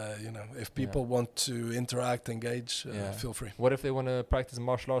good. If people want to interact, engage, feel free. What if they want to practice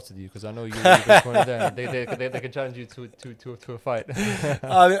martial arts with you? Because I know you're there. They can challenge you to a fight.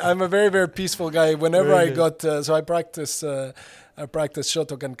 I'm a very, very peaceful guy. Whenever I practice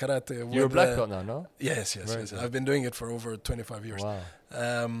Shotokan karate. You're a black belt now, no? Yes. I've been doing it for over 25 years. Wow.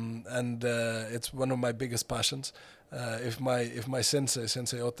 It's one of my biggest passions. If my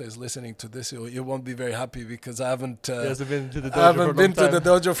sensei Ote is listening to this, you won't be very happy because I haven't been to the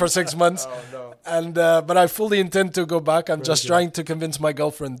dojo for 6 months. Oh, no. And but I fully intend to go back. I'm just trying to convince my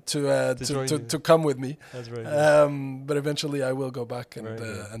girlfriend to come with me. That's very good. But eventually I will go back and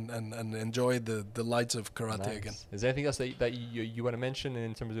enjoy the lights of karate again. Is there anything else that you want to mention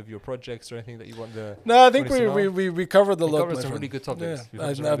in terms of your projects or anything that you want to? No, I think we covered a lot. We covered some really good topics.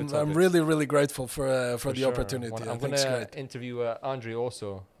 Yeah, I'm really grateful for the opportunity. I'm going to interview Andre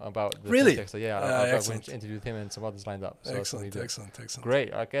also about the projects. So I'm going to interview him and some others lined up. So excellent.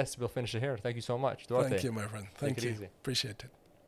 Great. I guess we'll finish it here. Thank you so much, Duarte. Thank you, my friend. Thank you. Appreciate it.